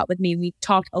resonate a lot with me. We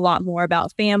talked a lot more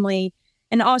about family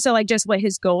and also like just what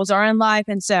his goals are in life.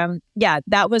 And so, yeah,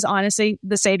 that was honestly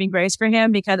the saving grace for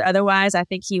him because otherwise I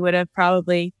think he would have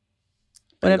probably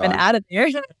been out of there.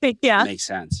 Yeah. Makes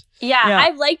sense. Yeah,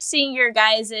 I've liked seeing your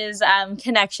guys'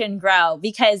 connection grow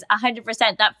because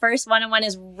 100% that first one-on-one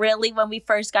is really when we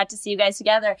first got to see you guys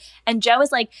together. And Joe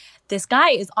was like, this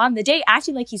guy is on the date,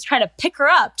 acting like he's trying to pick her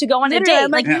up to go on a date.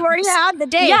 Like, you already had the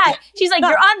date. Yeah. She's like,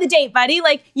 you're on the date, buddy.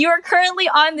 Like, you are currently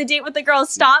on the date with the girl.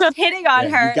 Stop hitting on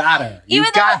her. You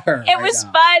got her. It was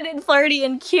fun and flirty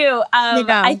and cute.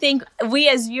 I think we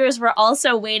as viewers were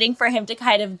also waiting for him to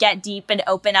kind of get deep and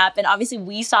open up. And obviously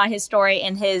we saw his story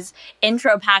in his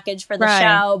intro package for the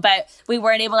show, but we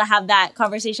weren't able to have that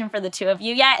conversation for the two of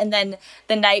you yet. And then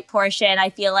the night portion, I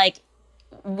feel like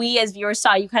we as viewers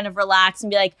saw you kind of relax and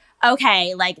be like,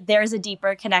 okay, like there's a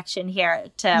deeper connection here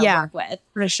to work with.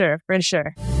 For sure.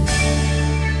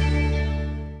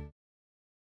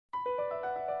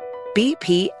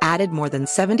 BP added more than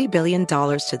 $70 billion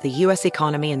to the U.S.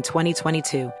 economy in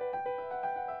 2022.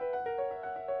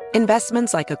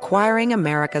 Investments like acquiring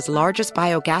America's largest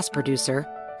biogas producer,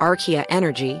 Archaea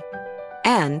Energy,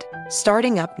 and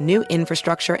starting up new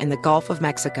infrastructure in the Gulf of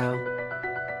Mexico.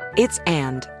 It's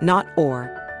and, not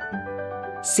or.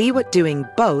 See what doing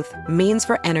both means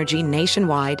for energy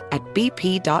nationwide at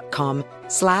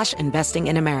bp.com/investing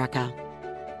in America.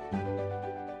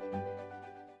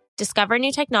 Discover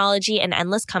new technology and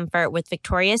endless comfort with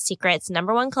Victoria's Secret's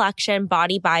 #1 collection,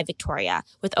 Body by Victoria.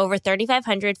 With over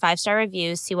 3,500 five-star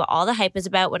reviews, see what all the hype is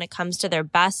about when it comes to their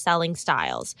best-selling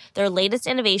styles. Their latest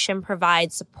innovation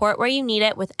provides support where you need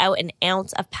it without an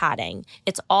ounce of padding.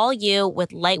 It's all you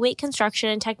with lightweight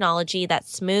construction and technology that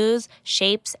smooths,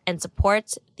 shapes, and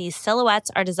supports. These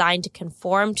silhouettes are designed to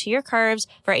conform to your curves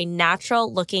for a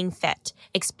natural-looking fit.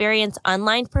 Experience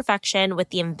unlined perfection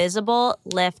with the Invisible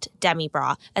Lift Demi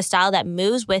Bra, a style that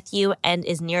moves with you and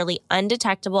is nearly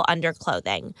undetectable under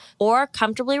clothing. Or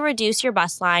comfortably reduce your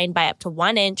bust line by up to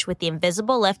 1 inch with the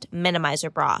Invisible Lift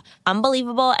Minimizer Bra.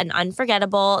 Unbelievable and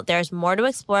unforgettable, there's more to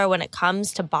explore when it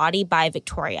comes to Body by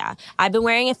Victoria. I've been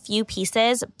wearing a few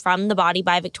pieces from the Body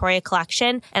by Victoria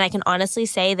collection, and I can honestly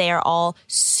say they are all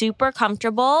super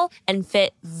comfortable and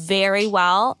fit very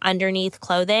well underneath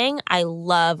clothing. I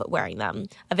love wearing them.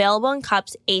 Available in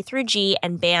cups A through G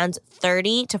and bands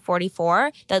 30 to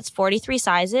 44. That's 43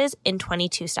 sizes in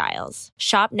 22 styles.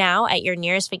 Shop now at your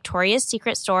nearest Victoria's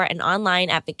Secret store and online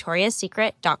at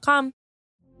victoriassecret.com.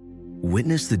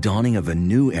 Witness the dawning of a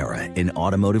new era in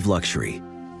automotive luxury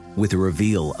with a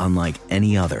reveal unlike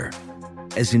any other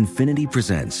as Infiniti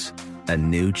presents a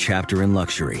new chapter in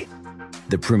luxury,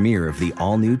 the premiere of the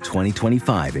all-new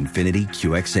 2025 Infiniti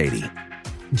QX80.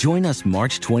 Join us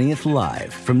March 20th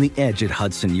live from the Edge at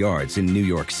Hudson Yards in New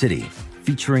York City,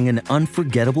 featuring an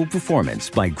unforgettable performance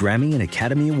by Grammy and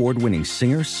Academy Award-winning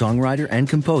singer, songwriter, and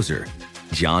composer,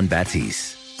 Jon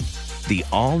Batiste. The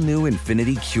all-new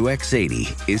Infiniti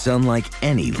QX80 is unlike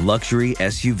any luxury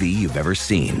SUV you've ever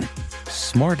seen.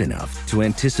 Smart enough to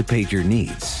anticipate your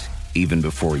needs, even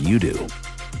before you do.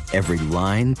 Every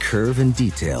line, curve, and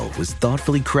detail was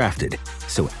thoughtfully crafted,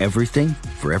 so everything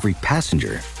for every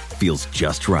passenger feels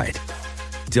just right.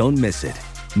 Don't miss it.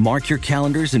 Mark your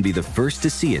calendars and be the first to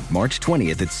see it March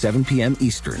 20th at 7 p.m.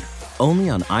 Eastern, only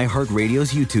on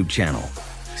iHeartRadio's YouTube channel.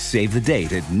 Save the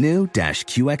date at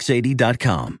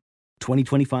new-QX80.com.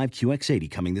 2025 QX80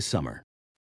 coming this summer.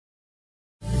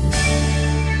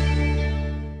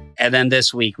 And then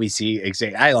this week we see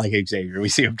Xavier. I like Xavier. We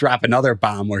see him drop another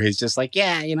bomb where he's just like,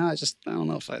 I don't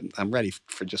know if I'm ready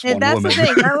for just one that's woman.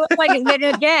 That's the thing. Like,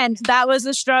 again, that was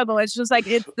a struggle. It's just like,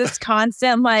 it's this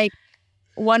constant, like,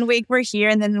 1 week we're here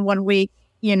and then 1 week,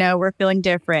 we're feeling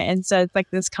different. And so it's like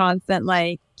this constant,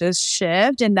 like, just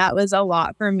shift. And that was a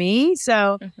lot for me.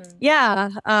 So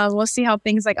we'll see how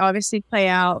things like obviously play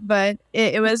out, but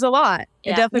it was a lot.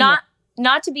 Yeah. It definitely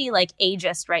not to be like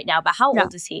ageist right now, but how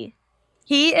old is he?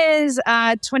 He is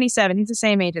 27. He's the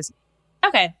same age as me.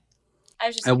 Okay. I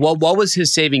was just And what was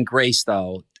his saving grace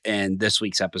though in this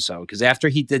week's episode? Because after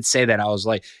he did say that, I was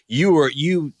like, you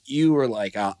were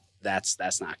like, oh, that's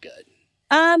not good.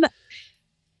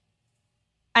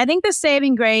 I think the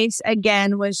saving grace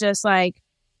again was just like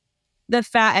the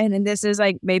fact, and this is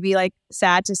like maybe like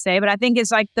sad to say, but I think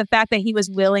it's like the fact that he was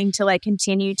willing to like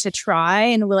continue to try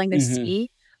and willing to see.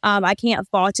 I can't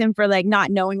fault him for like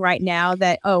not knowing right now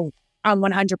that, oh, I'm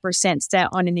 100% set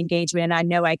on an engagement and I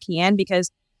know I can, because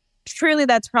truly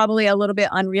that's probably a little bit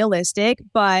unrealistic.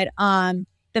 But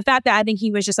the fact that I think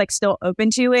he was just like still open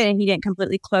to it and he didn't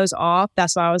completely close off.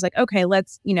 That's why I was like, okay,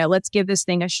 let's give this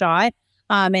thing a shot.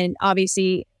 And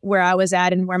obviously where I was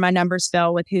at and where my numbers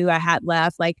fell with who I had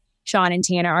left, like Sean and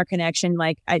Tana, our connection,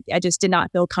 like I just did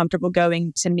not feel comfortable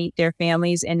going to meet their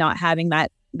families and not having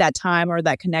that time or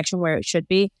that connection where it should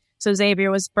be. So Xavier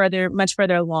was much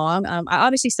further along. I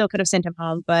obviously still could have sent him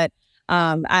home, but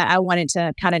I wanted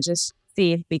to kind of just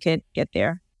see if we could get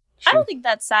there. I don't think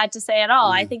that's sad to say at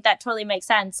all. I think that totally makes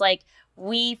sense. Like,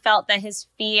 we felt that his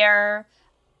fear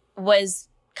was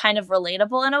kind of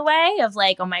relatable in a way of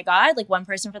like, oh my God, like one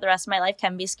person for the rest of my life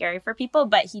can be scary for people.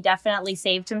 But he definitely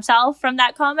saved himself from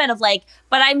that comment of like,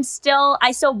 but I still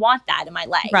want that in my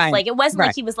life. Right. Like, it wasn't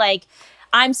like he was like,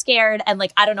 I'm scared and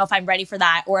like, I don't know if I'm ready for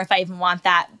that or if I even want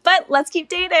that, but let's keep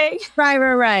dating.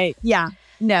 Right. Yeah.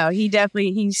 No, he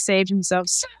saved himself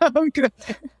so good.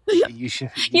 You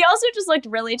should. He also just looked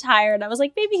really tired. I was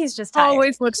like, maybe he's just tired.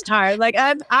 Always looks tired. Like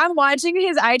I'm watching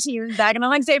his iTunes back and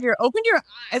I'm like, Xavier, open your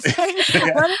eyes.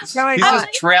 What is going He's on?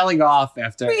 just trailing off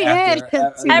after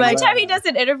Every time he does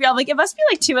an interview, I'm like, it must be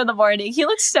like 2 a.m. He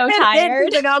looks so tired.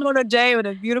 He's like, I'm on a day with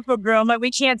a beautiful girl. I'm like, we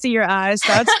can't see your eyes.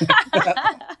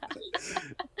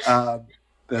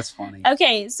 That's funny.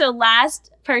 Okay, so last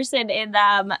person in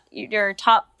your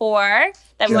top 4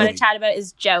 that we want to chat about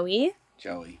is Joey.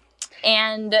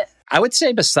 And I would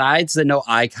say besides the no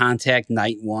eye contact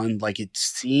night one, like it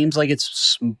seems like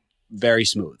it's very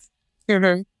smooth.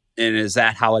 Mm-hmm. And is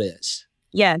that how it is?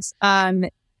 Yes.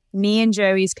 Me and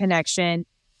Joey's connection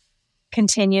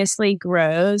continuously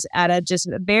grows at a just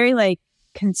very like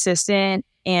consistent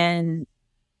and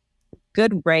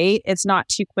good rate. It's not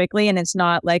too quickly and it's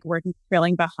not like we're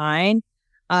trailing behind.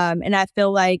 And I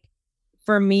feel like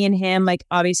for me and him, like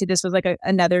obviously this was like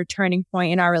another turning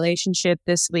point in our relationship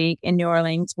this week in New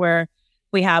Orleans, where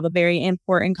we have a very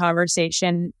important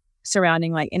conversation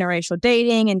surrounding like interracial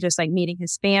dating and just like meeting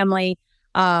his family.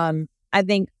 I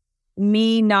think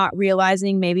me not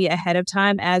realizing maybe ahead of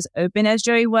time as open as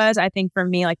Joey was, I think for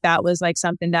me, like that was like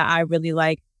something that I really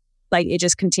like it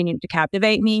just continued to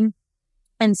captivate me.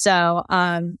 And so,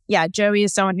 Joey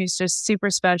is someone who's just super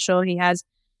special. He has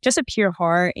just a pure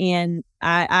heart. And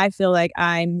I feel like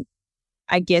I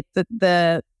get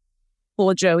the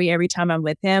full Joey every time I'm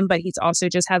with him, but he's also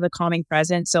just has a calming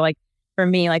presence. So like for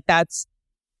me, like that's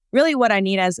really what I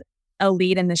need as a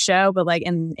lead in the show, but like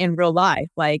in real life,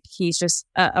 like he's just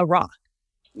a rock.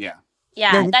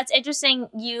 Yeah, that's interesting.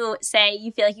 You say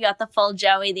you feel like you got the full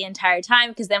Joey the entire time,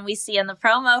 because then we see in the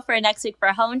promo for next week for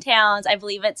Hometowns, I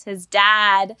believe it's his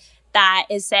dad that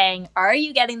is saying, are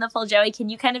you getting the full Joey? Can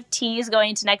you kind of tease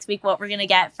going into next week what we're going to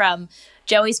get from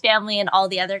Joey's family and all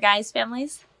the other guys'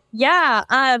 families? Yeah.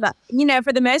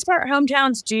 For the most part,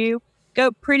 Hometowns do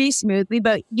go pretty smoothly,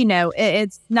 but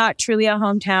it's not truly a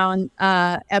hometown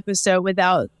episode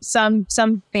without some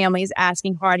families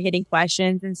asking hard-hitting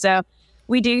questions. And so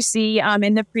we do see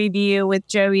in the preview with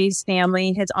Joey's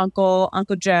family, his Uncle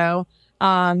Joe,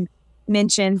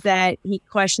 mentions that he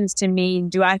questions to me,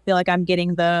 do I feel like I'm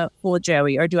getting the full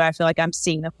Joey, or do I feel like I'm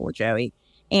seeing the full Joey?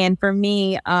 And for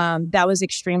me, that was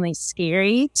extremely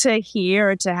scary to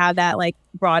hear or to have that like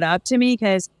brought up to me,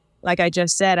 because like I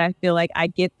just said, I feel like I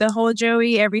get the whole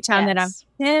Joey every time that I'm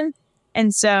with him.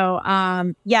 And so,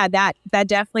 that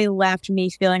definitely left me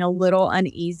feeling a little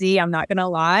uneasy. I'm not going to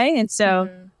lie. And so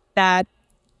that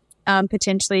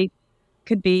potentially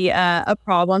could be a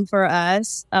problem for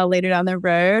us later down the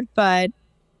road. But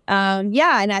and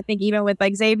I think even with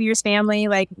like Xavier's family,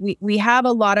 like we have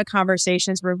a lot of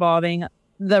conversations revolving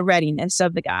the readiness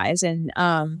of the guys, and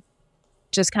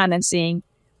just kind of seeing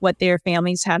what their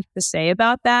families have to say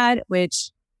about that,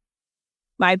 which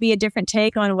might be a different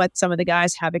take on what some of the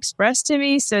guys have expressed to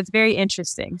me. So it's very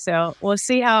interesting. So we'll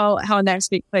see how next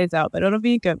week plays out, but it'll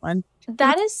be a good one.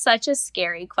 That is such a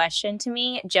scary question to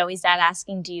me. Joey's dad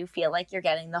asking, do you feel like you're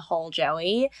getting the whole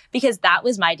Joey? Because that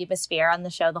was my deepest fear on the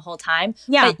show the whole time.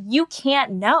 Yeah. But you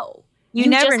can't know. You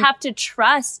just have to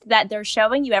trust that they're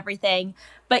showing you everything,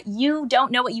 but you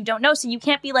don't know what you don't know. So you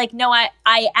can't be like, no, I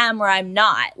am or I'm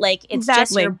not. Like, it's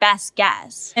just your best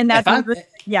guess. And that's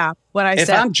what I said. If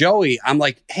I'm Joey, I'm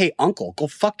like, hey, uncle, go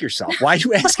fuck yourself. Why are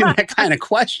you asking that kind of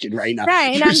question right now?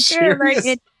 Right. And I'm sure like,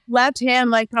 it left him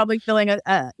like probably feeling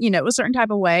a certain type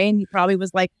of way. And he probably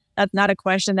was like, that's not a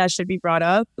question that should be brought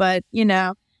up. But,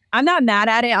 I'm not mad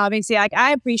at it. Obviously, like,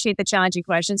 I appreciate the challenging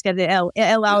questions because it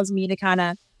allows me to kind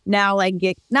of now like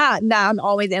get not I'm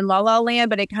always in la la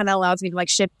land, but it kind of allows me to like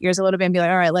shift gears a little bit and be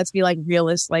like, all right, let's be like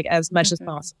realist like as much as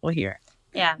possible here.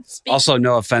 Yeah. Also,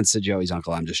 no offense to Joey's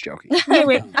uncle. I'm just joking.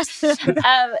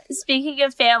 Speaking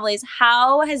of families,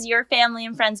 how has your family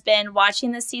and friends been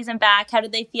watching this season back? How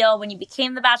did they feel when you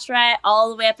became the Bachelorette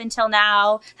all the way up until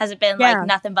now? Has it been like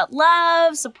nothing but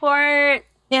love, support,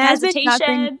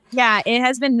 hesitation? It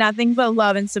has been nothing but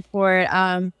love and support.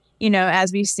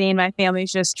 As we've seen, my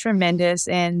family's just tremendous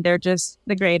and they're just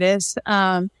the greatest.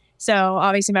 So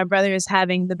obviously my brother is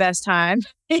having the best time.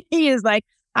 He is like,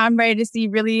 I'm ready to see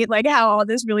really like how all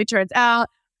this really turns out.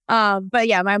 But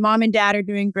yeah, my mom and dad are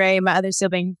doing great. My other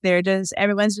siblings,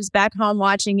 everyone's just back home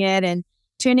watching it and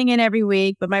tuning in every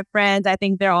week. But my friends, I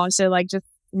think they're also like just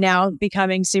now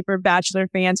becoming super Bachelor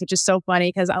fans, which is so funny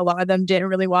because a lot of them didn't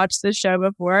really watch the show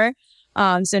before.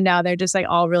 So now they're just like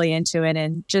all really into it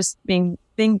and just being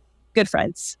good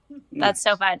friends. That's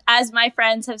so fun. As my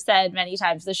friends have said many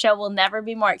times, the show will never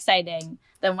be more exciting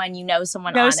than when you know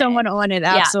someone on it.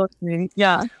 Absolutely.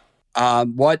 Yeah.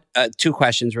 Two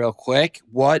questions real quick.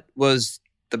 What was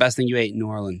the best thing you ate in New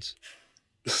Orleans?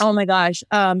 Oh my gosh.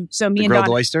 So me and grilled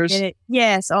Donna oysters?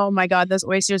 Yes. Oh my God. Those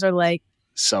oysters are like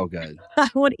so good. I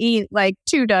would eat like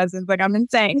 2 dozens. Like I'm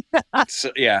insane.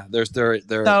 So, yeah, they're so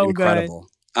incredible.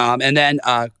 Good. And then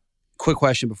quick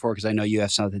question before, because I know you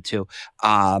have something too.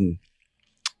 Out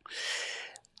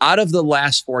of the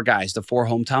last 4 guys, the 4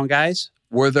 hometown guys,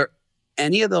 were there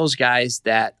any of those guys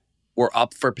that were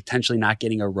up for potentially not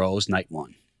getting a rose night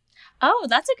 1? Oh,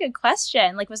 that's a good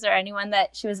question. Like, was there anyone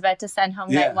that she was about to send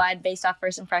home night 1 based off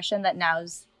first impression that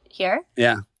now's here?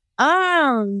 Yeah.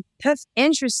 That's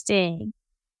interesting.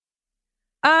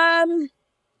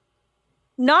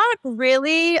 Not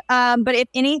really. But if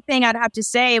anything, I'd have to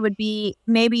say it would be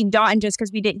maybe Dalton just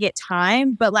because we didn't get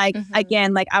time. But like,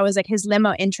 again, like I was like, his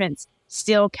limo entrance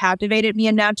still captivated me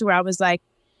enough to where I was like,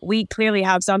 we clearly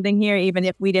have something here, even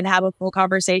if we didn't have a full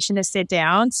conversation to sit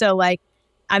down. So like,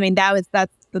 I mean, that's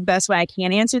the best way I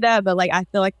can answer that. But like, I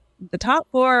feel like the top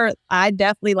 4, I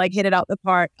definitely like hit it out the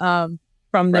park from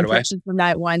the impressions from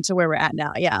night 1 to where we're at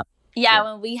now. Yeah. Yeah,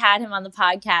 when we had him on the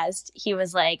podcast, he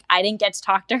was like, I didn't get to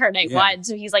talk to her night 1.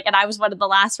 So he's like, and I was one of the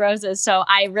last roses. So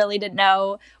I really didn't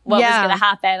know what was going to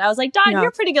happen. I was like, Dawn,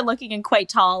 you're pretty good looking and quite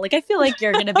tall. Like, I feel like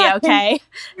you're going to be okay.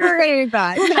 You're very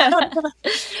fine.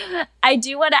 I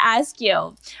do want to ask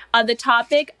you on the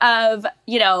topic of,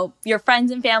 your friends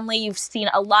and family, you've seen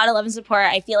a lot of love and support.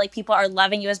 I feel like people are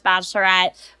loving you as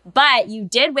Bachelorette, but you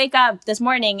did wake up this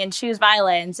morning and choose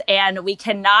violence and we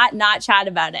cannot not chat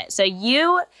about it. So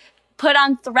you put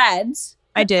on Threads.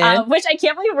 I did. Which I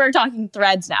can't believe we're talking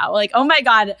Threads now. Like, oh my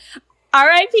God.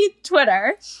 R.I.P.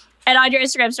 Twitter. And on your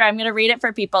Instagram story, I'm going to read it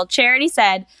for people. Charity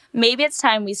said, maybe it's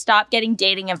time we stop getting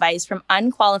dating advice from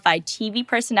unqualified TV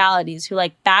personalities who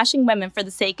like bashing women for the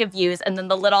sake of views. And then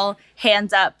the little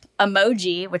hands up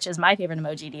emoji, which is my favorite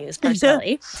emoji to use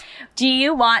personally. Do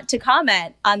you want to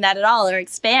comment on that at all or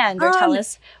expand or tell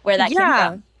us where that came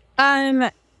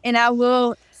from? And I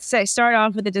will start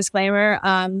off with a disclaimer.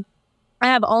 I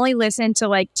have only listened to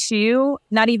like 2,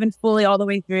 not even fully all the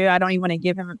way through. I don't even want to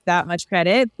give him that much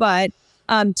credit, but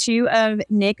 2 of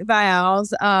Nick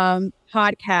Viall's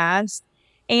podcasts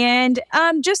and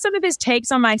just some of his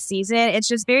takes on my season. It's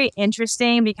just very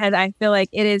interesting because I feel like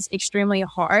it is extremely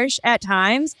harsh at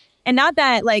times. And not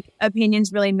that like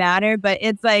opinions really matter, but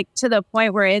it's like to the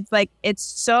point where it's like it's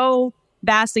so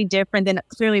vastly different than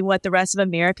clearly what the rest of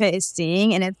America is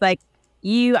seeing. And it's like,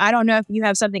 I don't know if you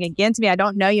have something against me. I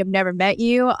don't know. You've never met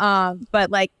you. But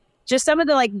like just some of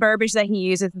the like verbiage that he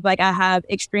uses, like I have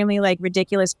extremely like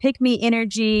ridiculous pick-me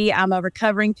energy. I'm a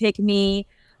recovering pick-me.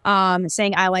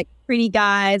 Saying I like pretty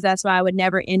guys. That's why I would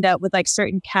never end up with like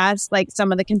certain casts, like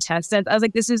some of the contestants. I was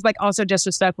like, this is like also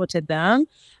disrespectful to them.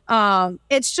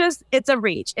 It's a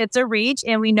reach. It's a reach.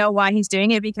 And we know why he's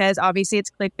doing it because obviously it's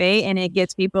clickbait and it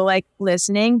gets people like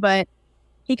listening, but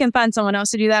he can find someone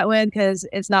else to do that with because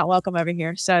it's not welcome over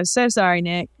here. So sorry,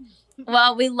 Nick.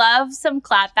 Well, we love some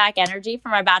clapback energy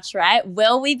from our Bachelorette.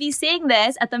 Will we be seeing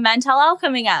this at the Men Tell All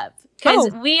coming up?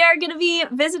 Because we are going to be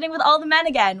visiting with all the men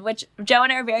again, which Joe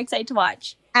and I are very excited to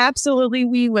watch. Absolutely,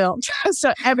 we will.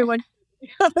 So everyone,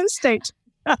 stay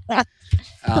tuned.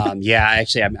 Yeah,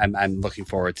 actually, I'm looking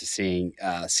forward to seeing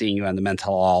you on the Men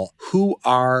Tell All. Who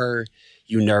are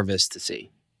you nervous to see?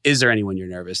 Is there anyone you're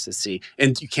nervous to see?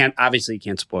 And you can't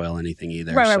spoil anything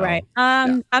either. Right.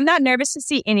 I'm not nervous to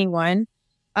see anyone.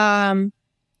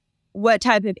 What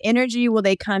type of energy will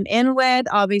they come in with?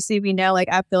 Obviously, we know, like,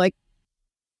 I feel like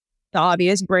the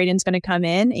obvious, Braden's going to come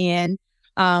in, and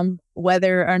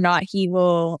whether or not he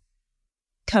will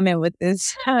come in with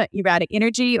this erratic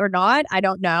energy or not, I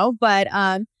don't know. But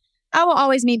I will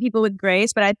always meet people with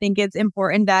grace, but I think it's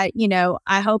important that,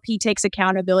 I hope he takes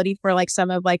accountability for like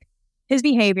some of like his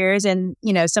behaviors and,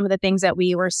 some of the things that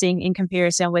we were seeing in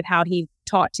comparison with how he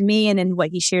talked to me and then what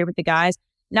he shared with the guys.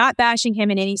 Not bashing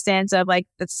him in any sense of like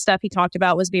the stuff he talked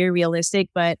about was very realistic,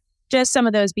 but just some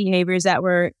of those behaviors that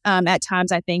were at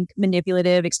times, I think,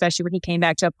 manipulative, especially when he came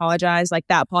back to apologize. Like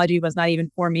that apology was not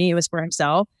even for me, it was for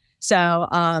himself. So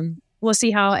we'll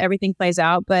see how everything plays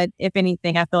out. But if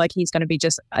anything, I feel like he's going to be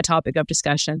just a topic of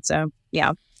discussion. So,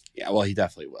 yeah. Yeah, well, he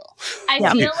definitely will.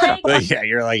 I feel like...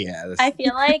 you're like, yeah. I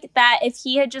feel like that if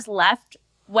he had just left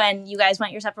when you guys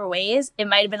went your separate ways, it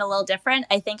might have been a little different.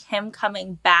 I think him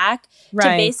coming back to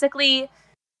basically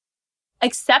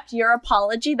accept your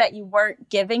apology that you weren't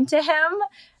giving to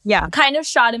him kind of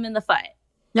shot him in the foot.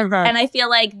 And I feel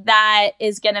like that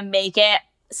is going to make it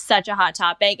such a hot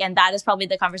topic, and that is probably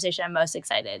the conversation I'm most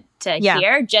excited to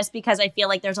hear, just because I feel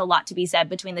like there's a lot to be said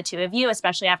between the two of you,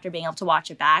 especially after being able to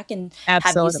watch it back and have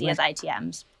you see his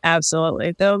ITMs.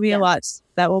 Absolutely. There will be a lot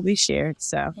that will be shared,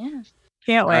 so can't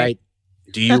wait. All right.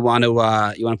 Do you want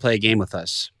to play a game with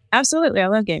us? Absolutely. I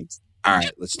love games. All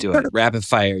right, let's do it. Rapid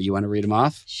fire. You want to read them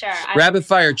off? Sure. Rapid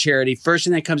fire, Charity. First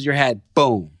thing that comes to your head.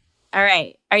 Boom. All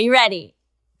right. Are you ready?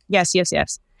 Yes.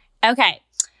 Okay.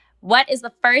 What is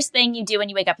the first thing you do when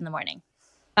you wake up in the morning?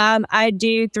 I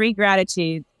do 3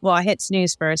 gratitude. Well, I hit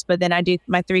snooze first, but then I do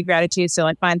my 3 gratitudes. So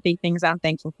I find 3 things I'm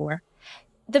thankful for.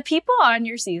 The people on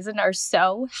your season are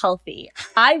so healthy.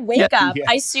 I wake up,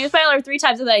 I snooze my alarm 3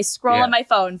 times, and then I scroll on my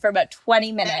phone for about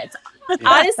 20 minutes.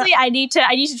 Honestly, I need to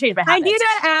change my habits. I do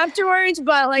that afterwards,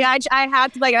 but like I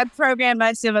have to I program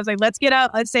myself. I was like, let's get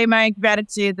up, let's say my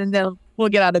gratitude, and then we'll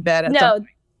get out of bed. No,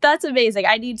 that's amazing.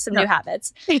 I need some new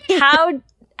habits.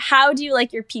 How do you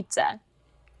like your pizza?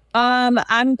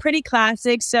 I'm pretty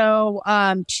classic, so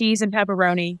cheese and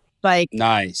pepperoni.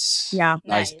 Nice. Yeah.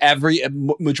 Nice. Every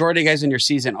majority of guys in your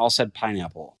season all said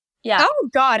pineapple. Yeah. Oh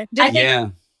God.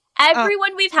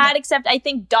 Everyone we've had except I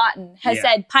think Dotton has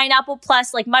said pineapple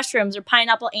plus like mushrooms or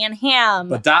pineapple and ham.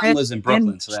 But Dotton lives in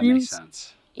Brooklyn, so that makes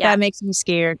sense. Yeah. That makes me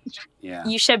scared. Yeah.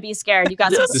 You should be scared. You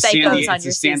got some psychos on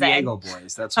your season. San Diego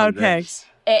boys. That's what it is.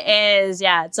 It is.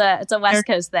 Yeah. It's a West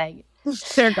Coast thing.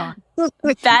 They're gone.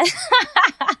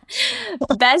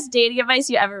 Best dating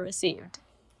advice you ever received?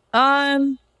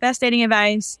 Best dating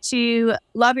advice: to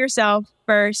love yourself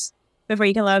first before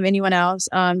you can love anyone else.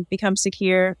 Become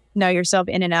secure, know yourself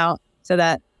in and out, so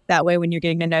that way when you're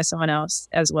getting to know someone else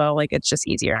as well, it's just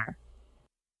easier.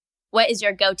 What is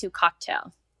your go-to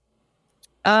cocktail?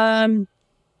 I'm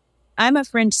a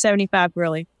French 75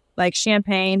 really.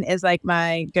 Champagne is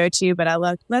my go-to, but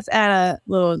let's add a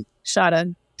little shot of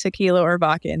tequila or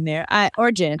vodka in there.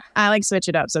 Or gin. I switch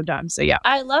it up sometimes. So yeah.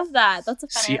 I love that. That's a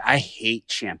fun See, I hate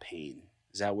champagne.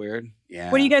 Is that weird? Yeah.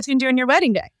 What are you guys going to do on your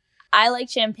wedding day? I like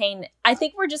champagne. I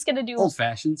think we're just going to do old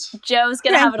fashions. Joe's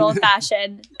going to have an old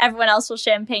fashioned. Everyone else will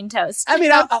champagne toast. I mean,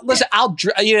 I'll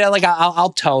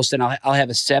toast and I'll have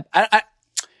a sip. I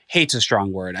hate's a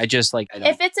strong word. I just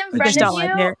if it's in front of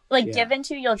you, given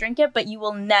to you, you'll drink it, but you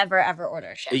will never ever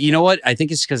order champagne. You know what? I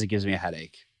think it's because it gives me a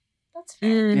headache. That's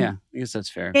fair. Yeah, I guess that's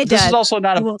fair. This is also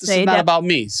not about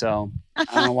me, so I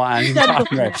don't know why I'm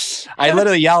talking right. I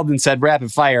literally yelled and said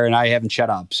rapid fire, and I haven't shut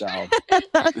up. So,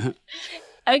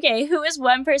 okay, who is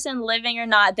one person, living or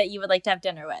not, that you would like to have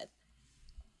dinner with?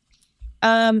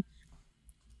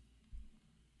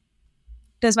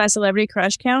 Does my celebrity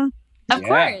crush count? Of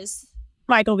course,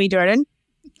 Michael B. Jordan.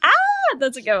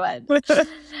 That's a good one.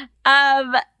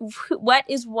 What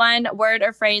is one word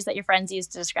or phrase that your friends use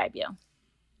to describe you?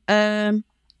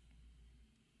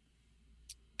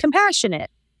 Compassionate.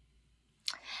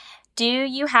 Do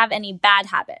you have any bad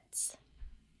habits?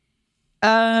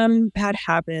 Bad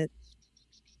habits.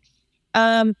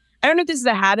 I don't know if this is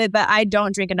a habit, but I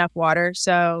don't drink enough water.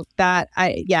 So that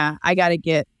I gotta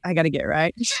get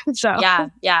right. So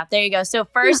yeah. There you go. So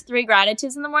first 3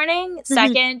 gratitudes in the morning.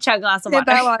 Second, chug a glass of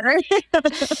water.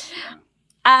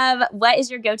 What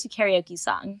is your go-to karaoke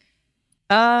song?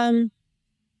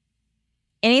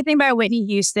 Anything by Whitney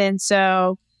Houston.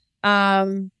 So,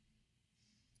 Dance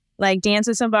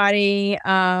with Somebody.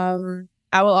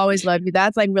 I Will Always Love You.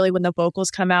 That's like really when the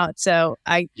vocals come out. So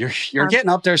you're getting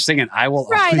up there singing I Will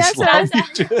Right, Always Love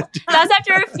You. That's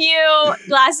after a few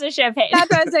glasses of champagne. That's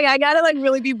what I'm saying. I gotta like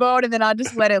really be bold and then I'll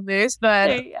just let it loose.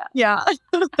 But yeah.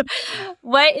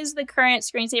 What is the current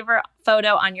screensaver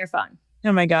photo on your phone?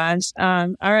 Oh my gosh.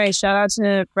 All right. Shout out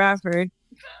to Bradford.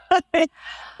 I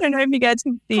don't know if you guys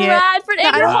can see Bradford,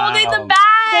 and you're holding the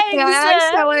bags.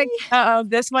 Yeah, so like,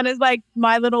 this one is like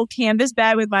my little canvas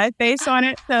bag with my face on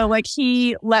it. So like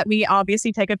he let me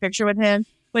obviously take a picture with him,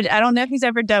 which I don't know if he's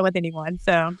ever done with anyone.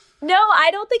 So no, I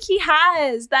don't think he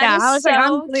has. That is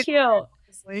so cute.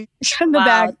 The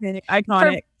bag,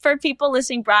 iconic. For people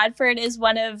listening, Bradford is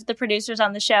one of the producers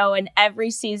on the show, and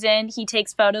every season he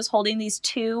takes photos holding these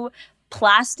 2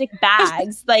 plastic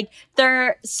bags. Like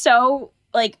they're so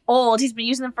like old. He's been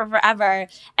using them for forever.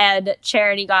 And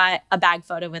Charity got a bag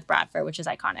photo with Bradford, which is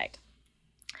iconic.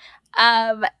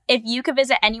 If you could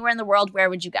visit anywhere in the world, where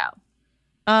would you go?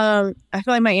 I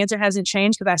feel like my answer hasn't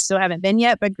changed because I still haven't been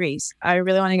yet, but Greece. I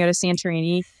really want to go to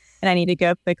Santorini and I need to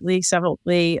go quickly. So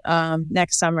hopefully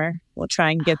next summer we'll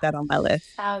try and get that on my list.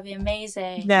 That would be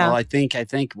amazing. Yeah. Well, I think,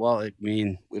 well, I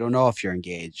mean, we don't know if you're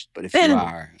engaged, but if you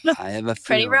are, I have a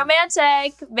pretty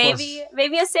romantic. Maybe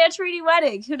a Santorini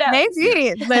wedding. Who knows?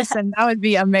 Maybe. Listen, that would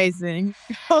be amazing.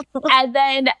 And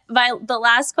then the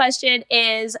last question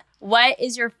is, what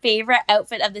is your favorite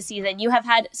outfit of the season? You have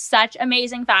had such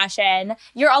amazing fashion.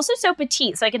 You're also so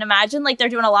petite. So I can imagine like they're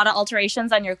doing a lot of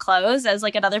alterations on your clothes as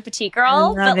like another petite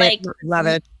girl. Love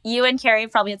it. You and Carrie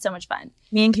probably had so much fun.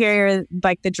 Me and Carrie are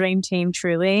like the dream team,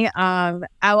 truly. I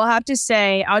will have to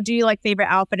say, I'll do like favorite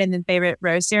outfit and then favorite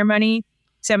rose ceremony.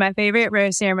 So my favorite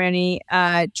rose ceremony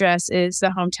dress is the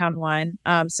hometown one.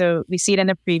 So we see it in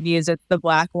the previews. It's the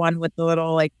black one with the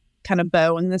little like kind of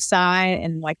bow on the side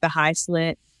and like the high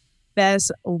slit.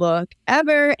 Best look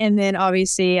ever. And then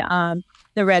obviously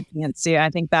the red pantsuit. I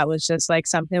think that was just like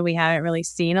something we haven't really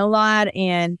seen a lot.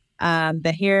 And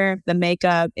the hair, the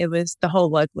makeup, the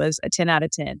whole look was a 10 out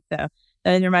of 10. So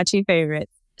those are my 2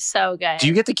 favorites. So good. Do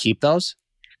you get to keep those?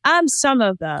 Some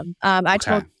of them. I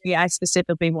told you I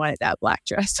specifically wanted that black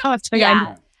dress. So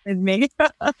with me.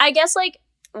 I guess like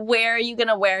where are you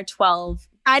gonna wear 12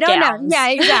 I don't gowns? know. Yeah,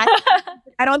 exactly.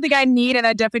 I don't think I need, and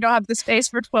I definitely don't have the space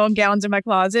for 12 gowns in my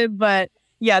closet. But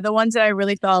yeah, the ones that I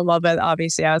really fell in love with,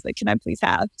 obviously, I was like, can I please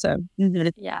have? So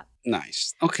yeah.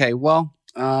 Nice. Okay, well.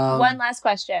 One last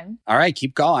question. All right,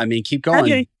 keep going. I mean, keep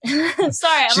going. Okay.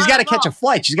 Sorry. She's got to catch a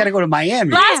flight. She's got to go to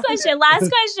Miami. Last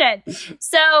question.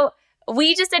 So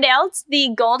we just announced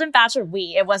the Golden Bachelor.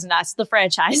 It wasn't us, the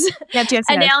franchise. Yes.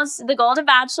 Announced the Golden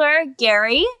Bachelor,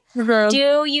 Gary.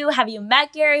 Mm-hmm. Have you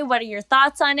met Gary? What are your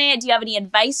thoughts on it? Do you have any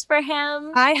advice for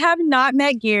him? I have not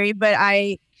met Gary, but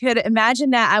I could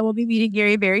imagine that I will be meeting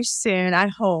Gary very soon. I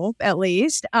hope, at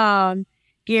least.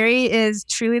 Gary is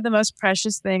truly the most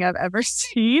precious thing I've ever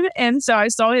seen. And so I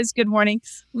saw his Good Morning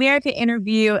America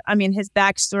interview. I mean, his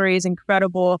backstory is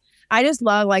incredible. I just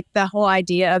love like the whole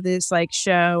idea of this like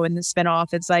show and the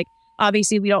spinoff. It's like,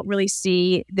 obviously we don't really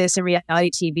see this in reality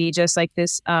TV, just like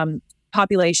this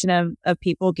population of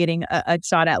people getting a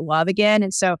shot at love again.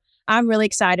 And so I'm really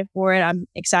excited for it. I'm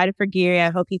excited for Gary. I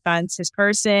hope he finds his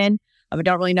person. I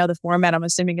don't really know the format. I'm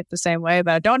assuming it's the same way,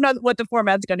 but I don't know what the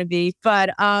format's going to be. But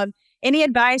any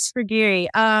advice for Gary?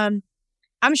 I'm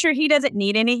sure he doesn't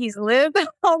need any. He's lived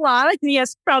a lot and he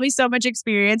has probably so much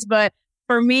experience. But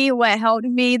for me, what helped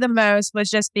me the most was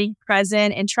just being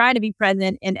present and trying to be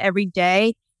present in every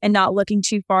day and not looking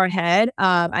too far ahead.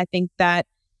 I think that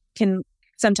can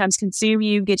sometimes consume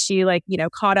you, get you like,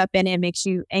 caught up in it, makes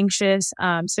you anxious.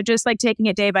 So just like taking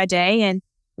it day by day and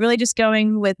really just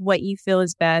going with what you feel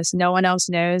is best. No one else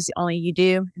knows, only you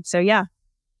do. And so, yeah,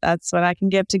 that's what I can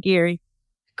give to Gary.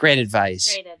 Great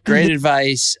advice.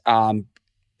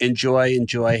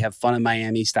 Enjoy, have fun in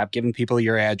Miami. Stop giving people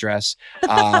your address.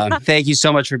 Thank you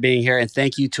so much for being here. And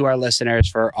thank you to our listeners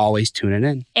for always tuning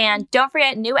in. And don't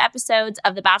forget, new episodes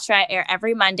of The Bachelorette air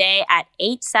every Monday at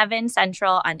 8/7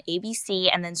 Central on ABC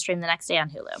and then stream the next day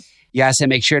on Hulu. Yes, and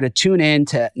make sure to tune in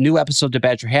to new episodes of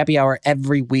Bachelor Happy Hour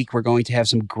every week. We're going to have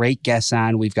some great guests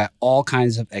on. We've got all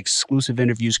kinds of exclusive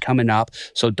interviews coming up.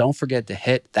 So don't forget to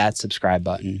hit that subscribe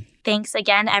button. Thanks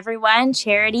again, everyone.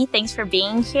 Charity, thanks for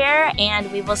being here,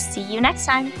 and we will see you next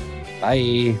time.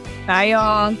 Bye. Bye,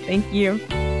 y'all. Thank you.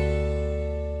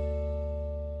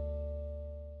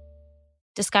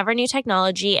 Discover new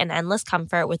technology and endless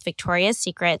comfort with Victoria's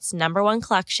Secret's #1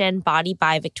 collection, Body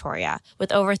by Victoria.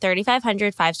 With over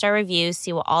 3,500 five-star reviews,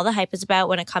 see what all the hype is about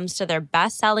when it comes to their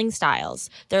best-selling styles.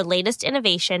 Their latest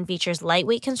innovation features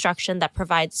lightweight construction that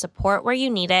provides support where you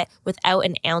need it without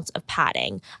an ounce of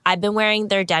padding. I've been wearing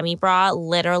their demi bra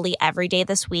literally every day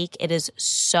this week. It is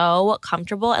so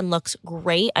comfortable and looks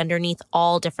great underneath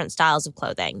all different styles of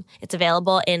clothing. It's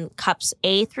available in cups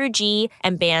A through G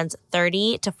and bands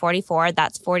 30 to 44.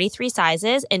 That's 43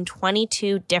 sizes in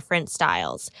 22 different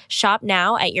styles. Shop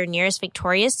now at your nearest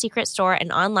Victoria's Secret store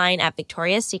and online at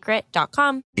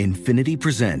victoriassecret.com. Infiniti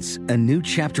presents a new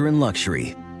chapter in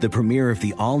luxury, the premiere of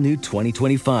the all-new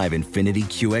 2025 Infiniti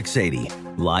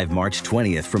QX80, live March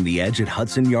 20th from the Edge at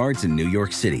Hudson Yards in New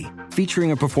York City,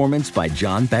 featuring a performance by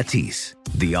John Batiste.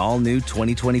 The all-new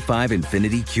 2025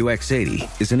 Infiniti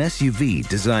QX80 is an SUV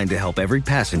designed to help every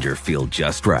passenger feel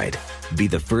just right. Be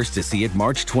the first to see it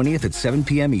March 20th at 7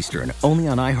 p.m. Eastern, only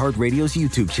on iHeartRadio's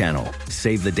YouTube channel.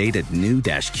 Save the date at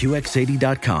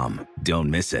new-QX80.com. Don't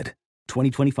miss it.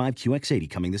 2025 QX80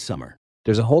 coming this summer.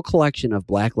 There's a whole collection of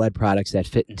Black Lead products that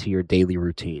fit into your daily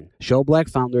routine. Show Black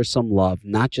founders some love,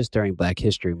 not just during Black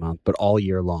History Month, but all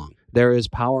year long. There is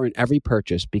power in every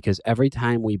purchase because every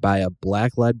time we buy a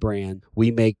Black Lead brand,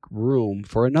 we make room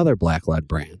for another Black Lead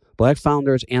brand. Black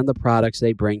founders and the products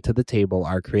they bring to the table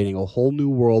are creating a whole new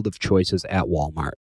world of choices at Walmart.